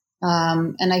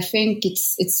 and I think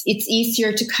it's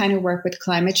easier to kind of work with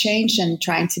climate change and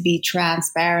trying to be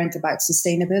transparent about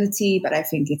sustainability. But I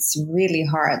think it's really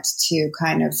hard to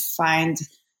kind of find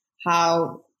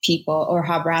how people or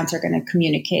how brands are going to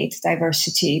communicate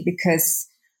diversity, because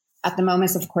at the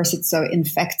moment, of course, it's so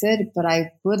infected. But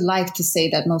I would like to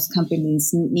say that most companies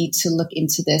need to look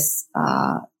into this,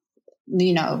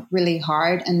 really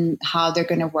hard, and how they're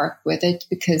going to work with it,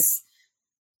 because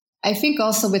I think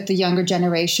also with the younger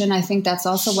generation, I think that's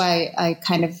also why I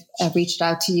kind of reached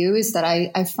out to you, is that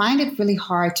I find it really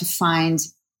hard to find,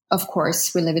 of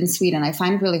course, we live in Sweden. I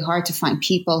find it really hard to find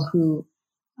people who,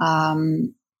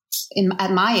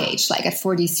 at my age, like at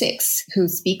 46, who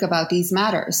speak about these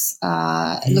matters,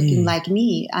 looking like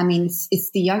me. I mean,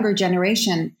 it's the younger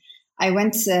generation. I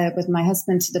went with my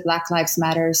husband to the Black Lives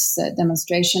Matters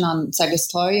demonstration on Sergels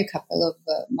Torg a couple of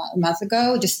months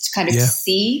ago, just to kind of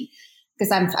see.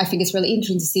 Because I think it's really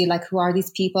interesting to see, like, who are these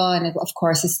people? And of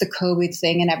course, it's the COVID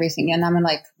thing and everything. And I'm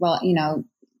like, well,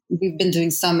 we've been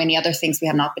doing so many other things. We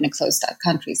have not been a closed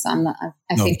country. So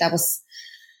I think that was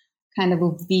kind of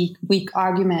a weak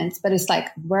argument. But it's like,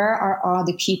 where are all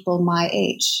the people my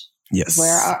age? Yes.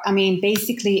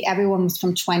 Basically everyone was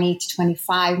from 20 to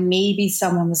 25. Maybe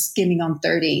someone was skimming on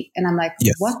 30. And I'm like,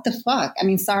 what the fuck? I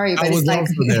mean, sorry, but I was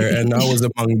also there, and I was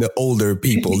among the older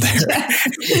people there.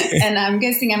 And I'm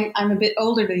guessing I'm a bit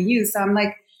older than you. So I'm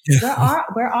like,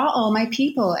 where are all my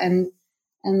people? And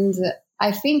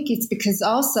I think it's because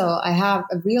also I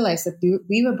realized that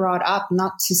we were brought up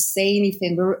not to say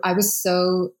anything. I was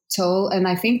so told, and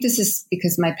I think this is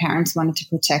because my parents wanted to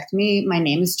protect me. My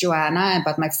name is Joanna,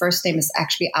 but my first name is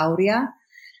actually Aurea.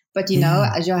 But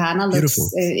Johanna looks,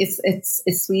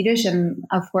 it's Swedish. And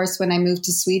of course, when I moved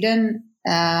to Sweden,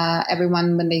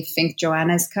 everyone, when they think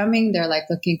Joanna is coming, they're like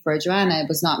looking for a Joanna. It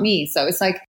was not me. So it's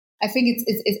like, I think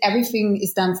it's everything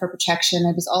is done for protection.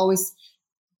 It was always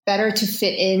better to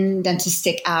fit in than to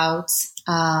stick out.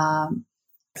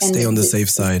 Stay on the safe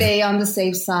side. Stay on the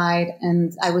safe side.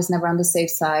 And I was never on the safe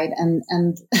side. And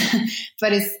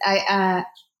but I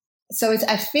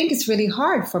think it's really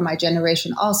hard for my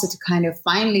generation also to kind of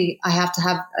finally,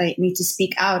 I need to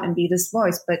speak out and be this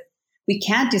voice, but we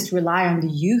can't just rely on the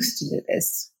youth to do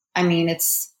this. I mean,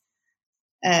 it's,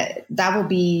 that will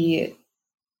be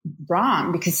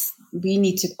wrong, because we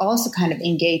need to also kind of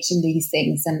engage in these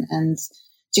things and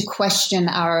to question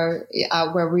our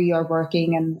where we are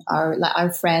working and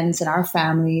our friends and our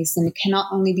families. And it cannot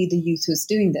only be the youth who's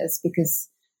doing this, because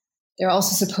they're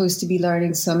also supposed to be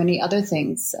learning so many other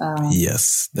things.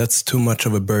 Yes, that's too much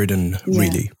of a burden,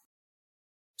 really.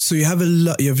 So you have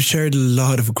shared a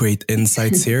lot of great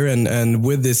insights here, and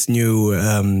with this new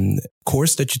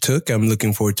course that you took, I'm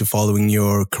looking forward to following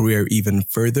your career even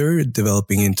further,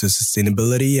 developing into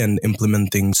sustainability and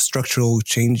implementing structural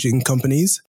change in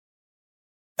companies.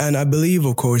 And I believe,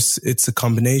 of course, it's a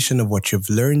combination of what you've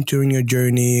learned during your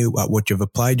journey, what you've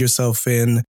applied yourself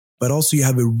in, but also you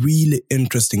have a really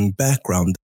interesting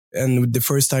background. And the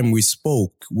first time we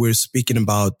spoke, we're speaking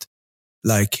about,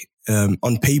 like,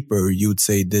 on paper, you would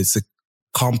say there's a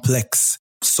complex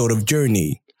sort of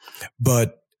journey.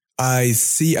 But I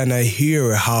see and I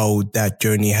hear how that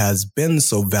journey has been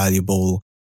so valuable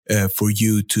for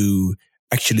you to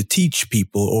actually teach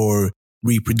people or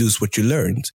reproduce what you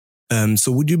learned.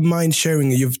 So would you mind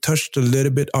sharing, you've touched a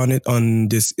little bit on it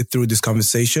through this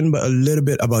conversation, but a little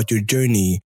bit about your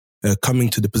journey coming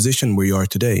to the position where you are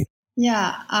today?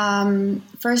 Yeah.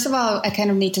 First of all, I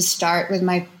kind of need to start with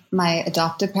my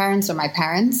adoptive parents or my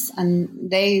parents. And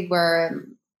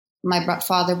my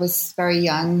father was very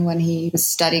young when he was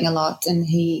studying a lot, and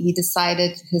he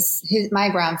decided my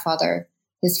grandfather,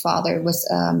 his father was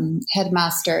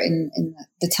headmaster in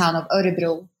the town of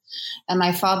Örebro. And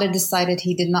my father decided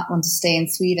he did not want to stay in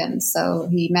Sweden. So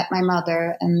he met my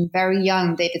mother, and very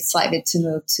young, they decided to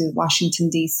move to Washington,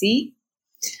 D.C.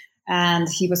 And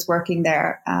he was working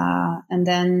there. And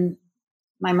then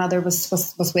my mother was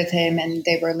with him, and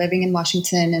they were living in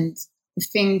Washington. And I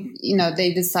think,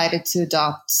 they decided to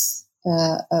adopt,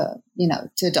 a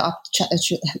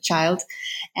child.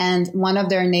 And one of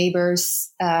their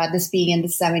neighbors, this being in the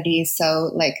 70s, so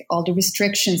like all the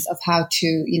restrictions of how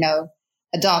to,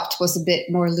 adopt was a bit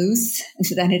more loose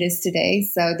than it is today.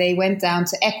 So they went down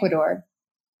to Ecuador.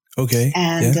 Okay.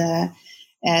 And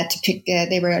to pick,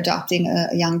 they were adopting a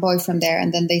young boy from there.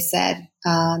 And then they said,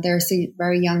 there's a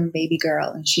very young baby girl,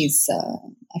 and she's,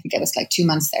 I think it was like 2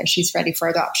 months there. She's ready for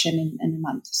adoption in a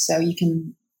month. So you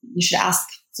should ask.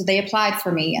 So they applied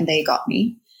for me, and they got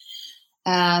me.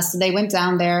 So they went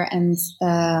down there, and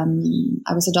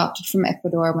I was adopted from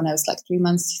Ecuador when I was like 3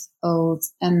 months old.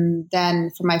 And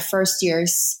then for my first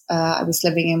years, I was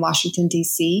living in Washington,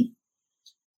 D.C.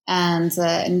 And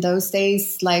in those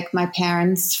days, like my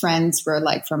parents' friends were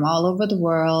like from all over the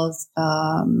world,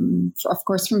 of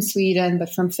course from Sweden,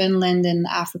 but from Finland and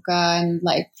Africa. And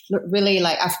like really,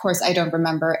 like, of course, I don't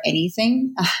remember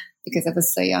anything because I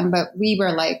was so young, but we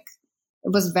were like,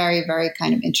 it was very, very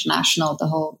kind of international, the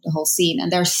whole scene.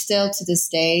 And they're still to this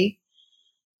day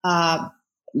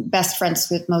best friends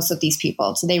with most of these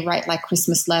people. So they write like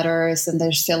Christmas letters, and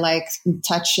they're still like in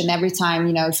touch. And every time,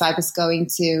 if I was going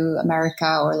to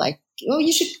America, or like, oh,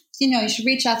 you should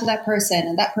reach out to that person,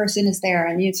 and that person is there.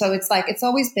 And so it's like, it's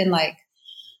always been like,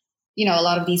 a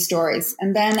lot of these stories.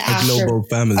 And then after global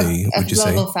family, would you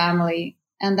say? A global family.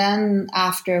 And then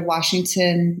after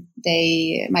Washington,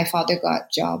 my father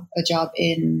got a job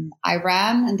in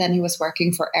Iran, and then he was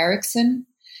working for Ericsson.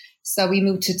 So we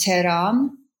moved to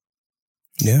Tehran.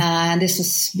 Yeah. And this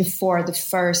was before the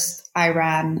first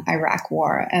Iran-Iraq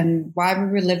war. And while we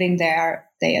were living there,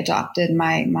 they adopted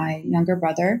my younger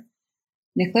brother,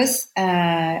 Nicholas.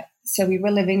 So we were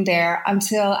living there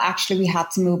until actually we had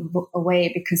to move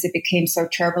away because it became so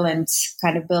turbulent,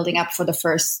 kind of building up for the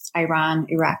first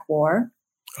Iran-Iraq war.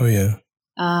 Oh, yeah.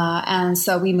 And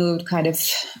so we moved kind of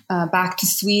back to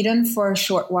Sweden for a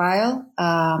short while,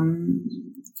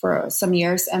 for some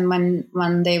years. And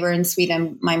when they were in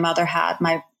Sweden, my mother had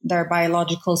their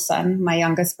biological son, my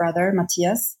youngest brother,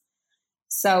 Matthias.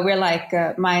 So we're like,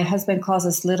 my husband calls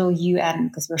us little UN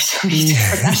because we're so many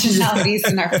different nationalities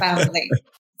in our family.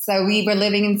 So we were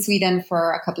living in Sweden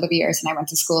for a couple of years, and I went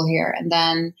to school here. And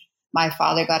then my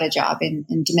father got a job in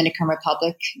Dominican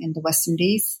Republic in the West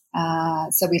Indies.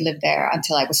 So we lived there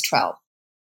until I was 12.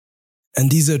 And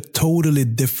these are totally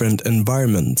different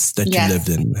environments that you lived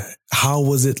in. How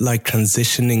was it like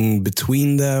transitioning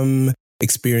between them,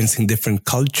 experiencing different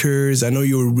cultures? I know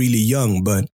you were really young,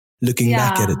 but looking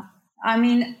back at it. I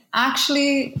mean,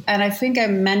 actually, and I think I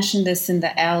mentioned this in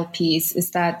the L piece,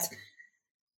 is that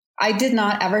I did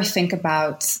not ever think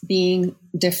about being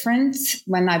different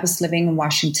when I was living in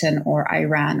Washington or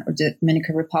Iran or the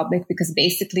Dominican Republic, because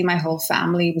basically my whole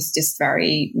family was just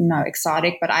very,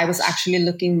 exotic. But I was actually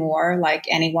looking more like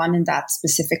anyone in that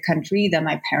specific country than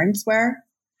my parents were.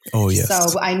 Oh, yes.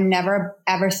 So I never,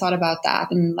 ever thought about that.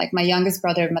 And like my youngest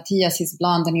brother, Matthias, he's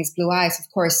blonde and he's blue eyes. Of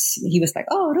course, he was like,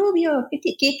 oh, rubio,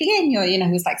 pequeño,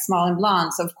 he was like small and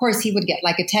blonde. So of course he would get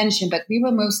like attention, but we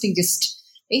were mostly just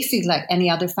basically like any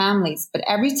other families. But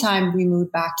every time we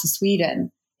moved back to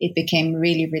Sweden, it became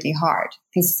really, really hard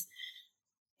because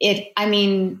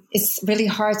it's really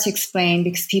hard to explain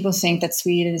because people think that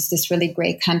Sweden is this really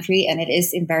great country, and it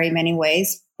is in very many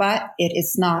ways, but it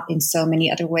is not in so many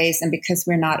other ways. And because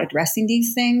we're not addressing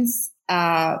these things,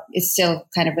 it's still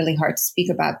kind of really hard to speak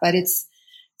about. But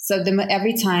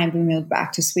every time we moved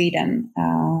back to Sweden,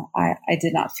 I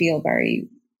did not feel very,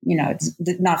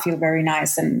 did not feel very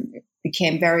nice, and it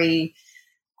became very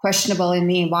questionable in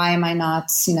me. Why am I not,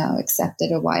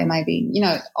 accepted, or why am I being,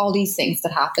 all these things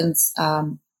that happens.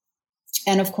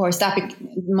 And of course, that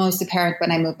most apparent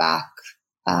when I moved back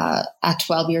at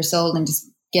 12 years old and just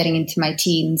getting into my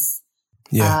teens.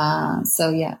 Yeah. So,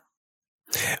 yeah.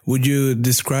 Would you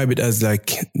describe it as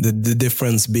like the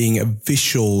difference being a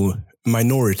visual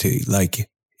minority? Like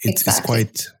it's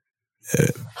quite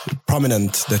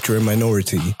prominent that you're a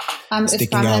minority,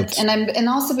 sticking out. And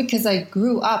also because I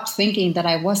grew up thinking that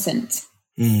I wasn't.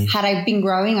 Had I been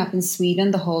growing up in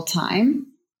Sweden the whole time,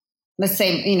 let's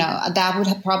say, you know, that would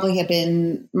have probably have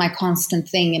been my constant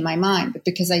thing in my mind. But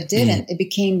because I didn't, it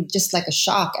became just like a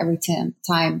shock every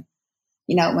time,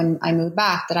 you know, when I moved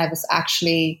back, that I was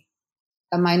actually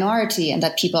a minority and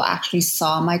that people actually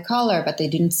saw my color, but they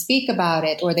didn't speak about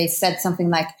it. Or they said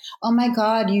something like, oh my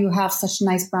God, you have such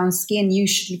nice brown skin.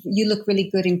 You look really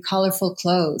good in colorful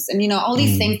clothes. And, you know, all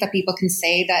these things that people can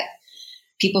say that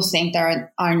people think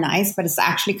are nice, but it's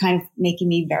actually kind of making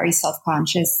me very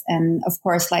self-conscious. And of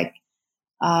course, like,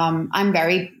 I'm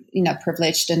very, you know,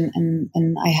 privileged and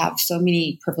I have so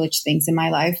many privileged things in my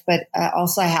life, but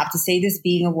also I have to say this,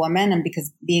 being a woman, and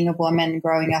because being a woman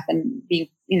growing up and being,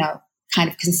 you know, kind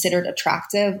of considered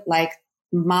attractive, like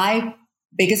my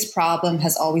biggest problem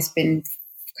has always been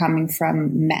coming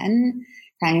from men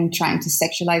kind of trying to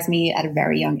sexualize me at a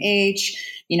very young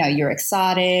age. You know, you're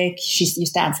exotic. You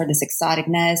stand for this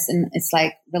exoticness. And it's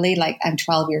like, really, like, I'm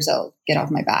 12 years old, get off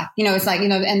my back. You know, it's like, you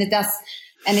know,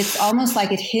 and it's almost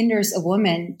like it hinders a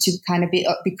woman to kind of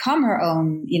become her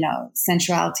own, you know,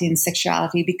 sensuality and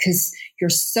sexuality, because you're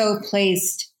so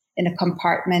placed in a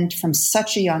compartment from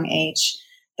such a young age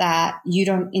that you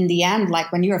don't, in the end,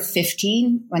 like when you're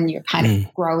 15, when you're kind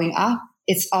of growing up,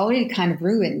 it's already kind of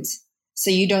ruined. So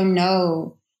you don't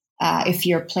know if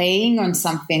you're playing on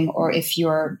something or if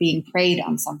you're being preyed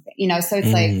on something, you know? So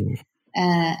it's like,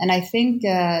 and I think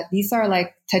these are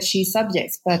like touchy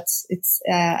subjects, but it's,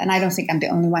 and I don't think I'm the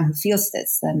only one who feels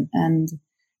this.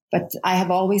 But I have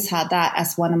always had that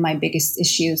as one of my biggest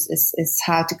issues is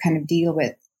how to kind of deal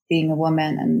with being a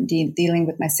woman and dealing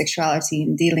with my sexuality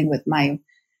and dealing with my,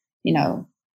 you know,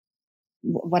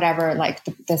 whatever, like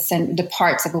the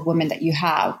parts of a woman that you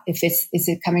have. Is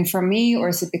it coming from me, or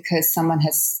is it because someone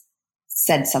has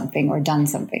said something or done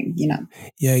something, you know?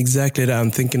 Yeah, exactly.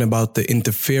 I'm thinking about the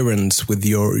interference with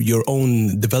your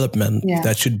own development. Yeah.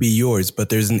 That should be yours, but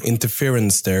there's an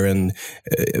interference there and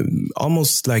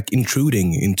almost like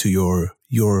intruding into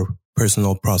your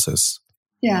personal process.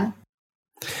 Yeah.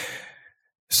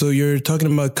 So you're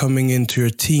talking about coming into your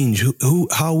teens.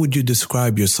 How would you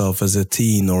describe yourself as a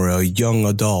teen or a young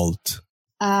adult?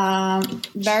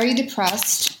 Very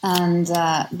depressed and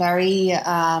very.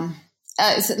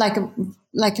 It's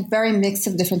like a very mix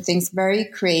of different things. Very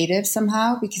creative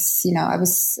somehow, because you know I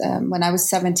was when I was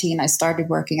 17, I started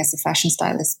working as a fashion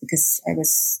stylist because I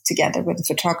was together with a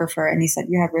photographer, and he said,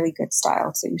 "You have really good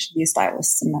style, so you should be a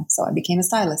stylist." And so I became a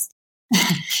stylist.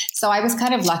 So I was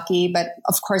kind of lucky, but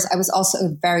of course I was also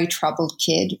a very troubled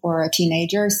kid or a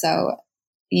teenager. So,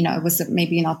 you know, it was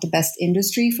maybe not the best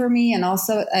industry for me. And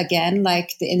also, again,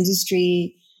 like the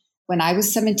industry when I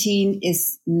was 17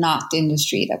 is not the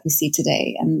industry that we see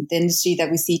today. And the industry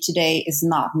that we see today is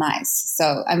not nice.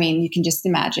 So, I mean, you can just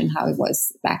imagine how it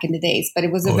was back in the days, but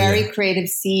it was a very creative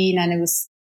scene, and it was,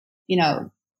 you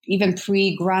know, even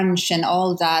pre-grunge and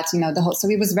all that, you know, so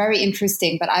it was very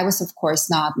interesting, but I was, of course,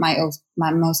 not my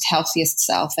most healthiest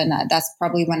self. And that's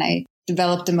probably when I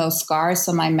developed the most scars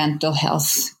on my mental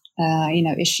health, you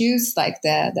know, issues like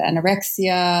the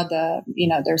anorexia, you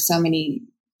know, there's so many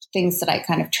things that I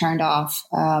kind of turned off,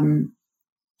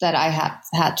 that I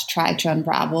had to try to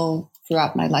unravel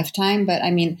throughout my lifetime. But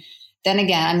I mean, then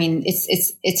again, I mean,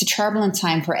 it's a turbulent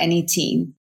time for any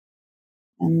teen.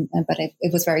 But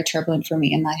it was very turbulent for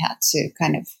me, and I had to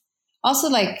kind of also,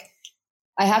 like,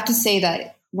 I have to say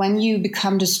that when you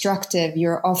become destructive,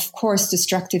 you're of course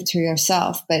destructive to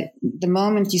yourself. But the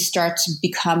moment you start to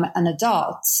become an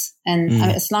adult, and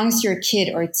as long as you're a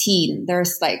kid or a teen,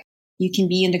 there's like, you can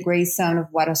be in the gray zone of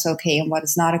what is okay and what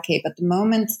is not okay. But the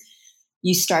moment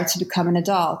you start to become an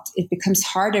adult, it becomes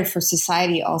harder for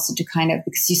society also to kind of,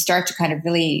 because you start to kind of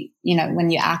really, you know, when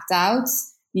you act out,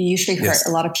 you usually hurt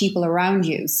a lot of people around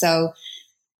you. So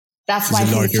that's why I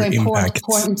think it's so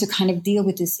important to kind of deal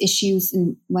with these issues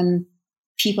when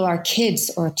people are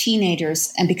kids or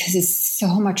teenagers, and because it's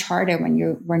so much harder when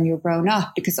you're grown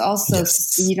up, because also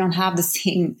you don't have the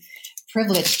same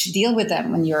privilege to deal with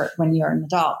them when you're an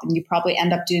adult, and you probably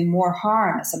end up doing more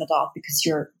harm as an adult because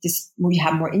you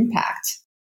have more impact.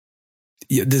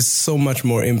 Yeah, there's so much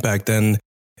more impact, and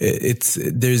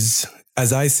there's.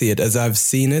 As I see it, as I've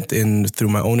seen it through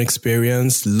my own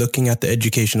experience, looking at the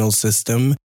educational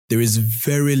system, there is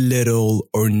very little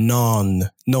or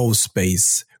no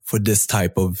space for this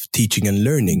type of teaching and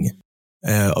learning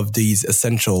of these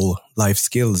essential life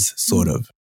skills, sort of.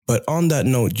 But on that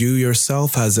note, you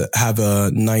yourself have a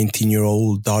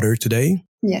 19-year-old daughter today.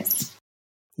 Yes.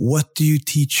 What do you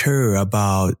teach her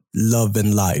about love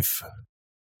and life?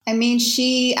 I mean,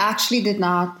 she actually did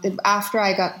not. After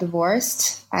I got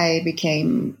divorced, I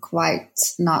became quite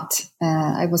not,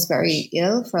 I was very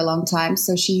ill for a long time.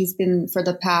 So she's been, for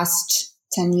the past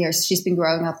 10 years, she's been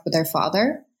growing up with her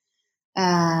father.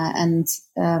 But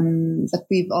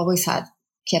we've always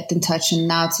kept in touch. And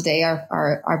now today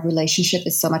our relationship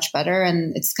is so much better.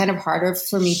 And it's kind of harder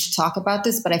for me to talk about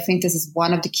this, but I think this is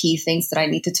one of the key things that I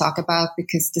need to talk about,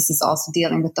 because this is also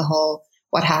dealing with the whole,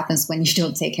 what happens when you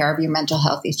don't take care of your mental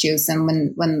health issues.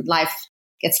 And when life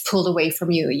gets pulled away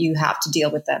from you, you have to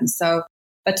deal with them. So,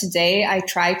 but today I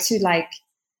try to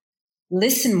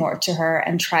listen more to her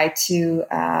and try to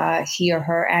hear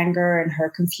her anger and her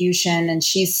confusion. And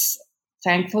she's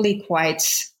thankfully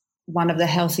quite one of the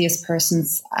healthiest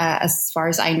persons as far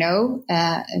as I know.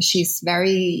 She's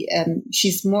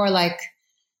she's more like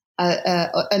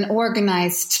an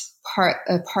organized part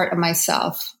of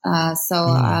myself.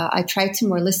 I try to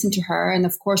more listen to her. And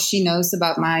of course she knows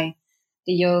about the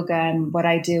yoga and what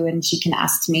I do. And she can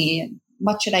ask me,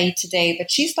 what should I eat today?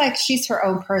 But she's her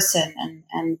own person,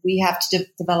 and we have to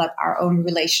develop our own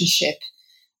relationship.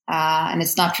 And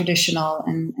it's not traditional,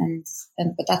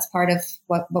 but that's part of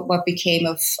what became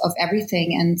of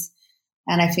everything.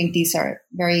 And I think these are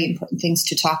very important things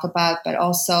to talk about, but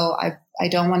also I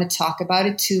don't want to talk about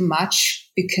it too much,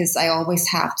 because I always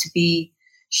have to be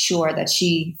sure that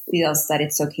she feels that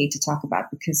it's okay to talk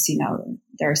about, because,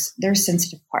 there's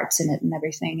sensitive parts in it and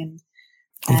everything. And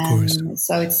of course.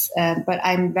 So it's, but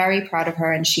I'm very proud of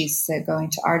her, and she's going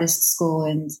to artist school,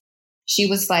 and she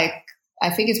was I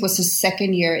think it was her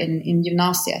second year in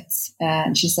gymnasiet.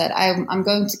 And she said, I'm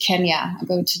going to Kenya. I'm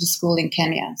going to the school in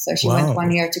Kenya. So she went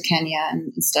 1 year to Kenya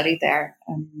and studied there.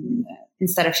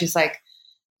 Instead of, she's like,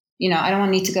 I don't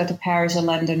need to go to Paris or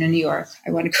London or New York. I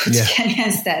want to go to Kenya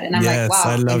instead. And I'm like,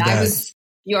 wow. When I was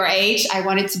your age, I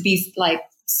wanted to be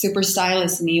super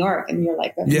stylish in New York. And you're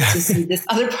like, to see this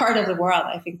other part of the world.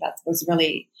 I think that was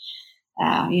really,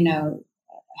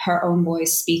 her own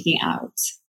voice speaking out.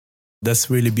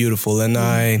 That's really beautiful. And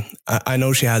I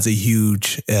know she has a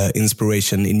huge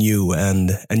inspiration in you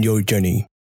and your journey.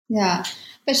 Yeah.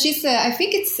 But she's, I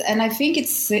think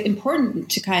it's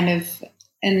important to kind of,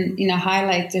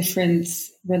 highlight different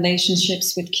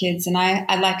relationships with kids. And I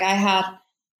had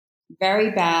very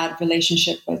bad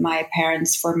relationship with my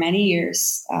parents for many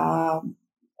years,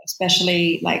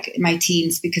 especially in my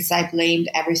teens, because I blamed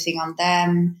everything on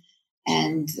them.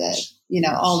 And,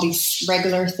 all these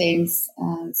regular things.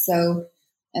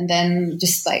 And then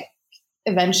just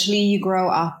eventually you grow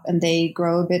up and they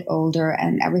grow a bit older,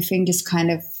 and everything just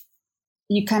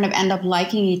you kind of end up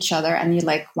liking each other. And you're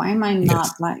like, why am I not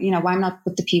why I'm not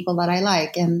with the people that I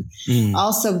like? And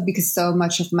also because so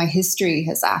much of my history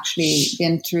has actually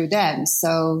been through them.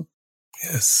 So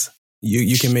yes,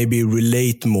 you can maybe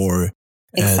relate more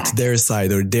to their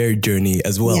side or their journey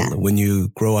as well when you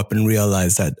grow up and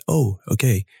realize that, oh,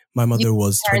 okay, my mother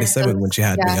was 27 when she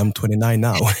had me. I'm 29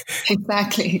 now.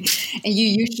 Exactly. And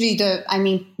you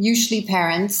usually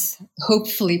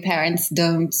hopefully parents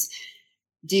don't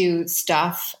do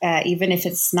stuff, even if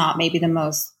it's not maybe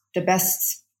the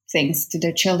best things to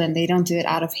their children. They don't do it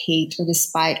out of hate or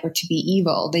despite or to be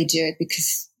evil. They do it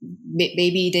because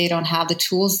maybe they don't have the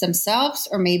tools themselves,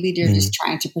 or maybe they're just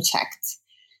trying to protect.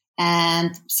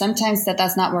 And sometimes that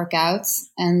does not work out.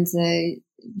 And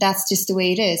that's just the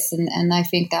way it is. And I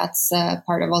think that's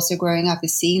part of also growing up,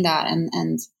 is seeing that.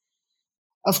 And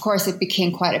of course, it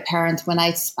became quite apparent when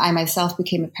I myself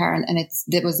became a parent, and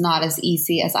it was not as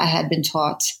easy as I had been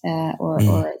taught, or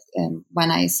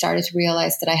when I started to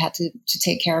realize that I had to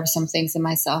take care of some things in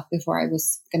myself before I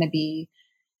was going to be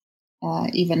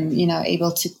even,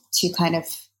 able to kind of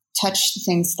touch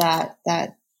things that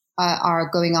are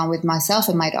going on with myself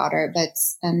and my daughter.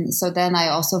 And so then I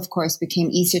also, of course, became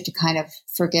easier to kind of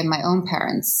forgive my own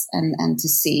parents and to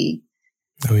see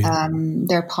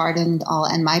their part in it all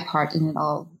and my part in it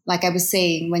all. Like I was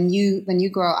saying, when you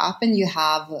grow up and you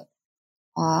have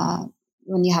a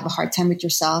hard time with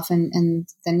yourself, and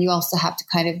then you also have to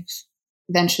kind of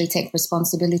eventually take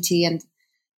responsibility. And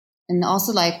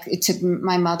also, it took,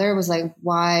 my mother was like,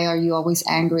 why are you always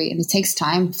angry? And it takes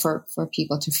time for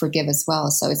people to forgive as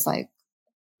well. So it's and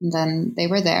then they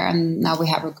were there, and now we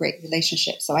have a great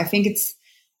relationship. So I think it's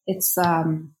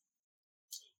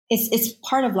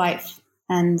part of life.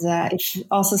 And it's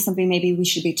also something maybe we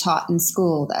should be taught in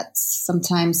school, that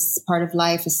sometimes part of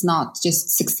life is not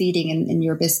just succeeding in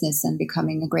your business and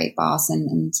becoming a great boss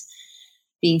and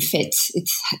being fit. It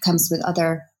comes with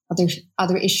other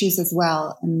other issues as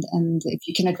well. And if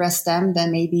you can address them,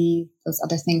 then maybe those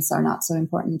other things are not so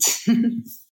important.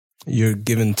 You're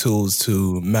given tools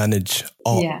to manage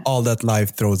all that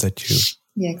life throws at you.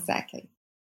 Yeah, exactly.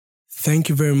 Thank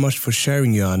you very much for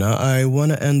sharing, Joanna. I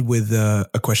want to end with a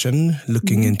question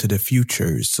looking into the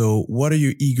future. So what are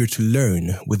you eager to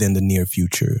learn within the near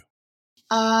future?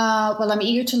 Well, I'm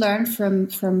eager to learn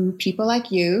from people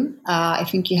like you. I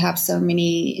think you have so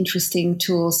many interesting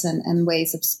tools and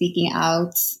ways of speaking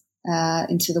out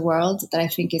into the world that I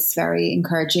think is very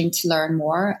encouraging to learn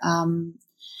more.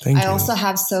 I also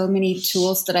have so many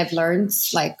tools that I've learned,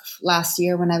 like last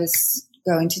year when I was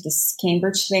going to this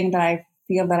Cambridge thing, that I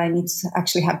feel that I need to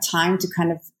actually have time to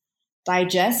kind of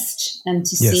digest and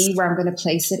to see where I'm going to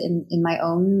place it in my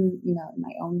own, in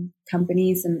my own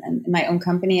companies and in my own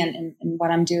company and in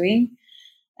what I'm doing.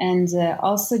 And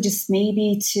also just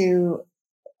maybe to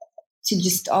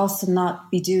just also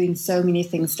not be doing so many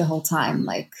things the whole time,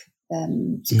 like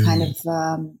to kind of,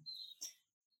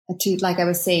 to, like I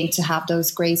was saying, to have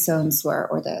those gray zones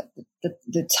or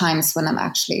the times when I'm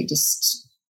actually just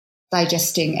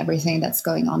digesting everything that's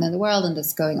going on in the world and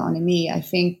that's going on in me. I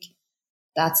think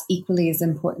that's equally as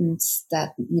important,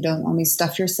 that you don't only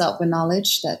stuff yourself with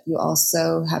knowledge, that you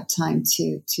also have time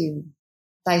to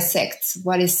dissect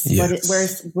where is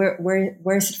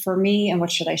it for me and what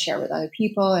should I share with other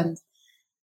people. And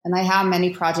I have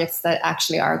many projects that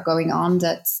actually are going on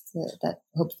that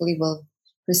hopefully will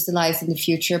crystallize in the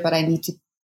future, but I need to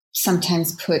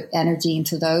sometimes put energy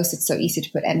into those. It's so easy to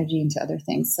put energy into other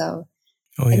things. So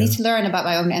I need to learn about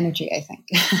my own energy, I think.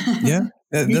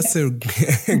 That's a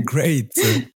great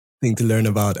thing to learn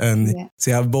about. And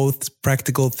so you have both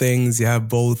practical things, you have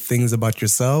both things about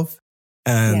yourself,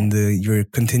 and you're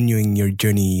continuing your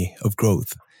journey of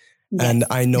growth. Yes. And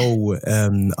I know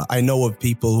of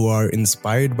people who are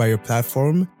inspired by your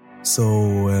platform.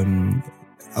 So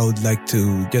I would like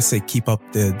to just say keep up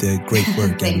the great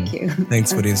work. Thank you.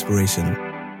 Thanks for the inspiration.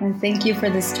 And thank you for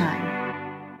this time.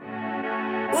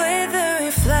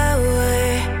 Flower,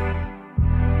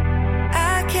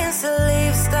 I can't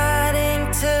sleep, starting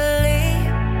to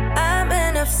leave. I'm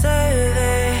an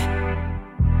observer,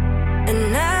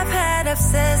 and I've had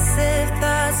obsessive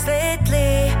thoughts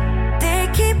lately. They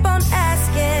keep on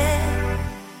asking,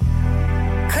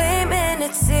 claiming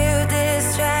it's you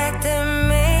distracting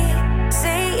me,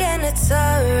 saying it's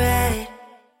alright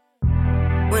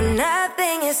when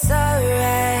nothing is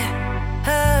alright.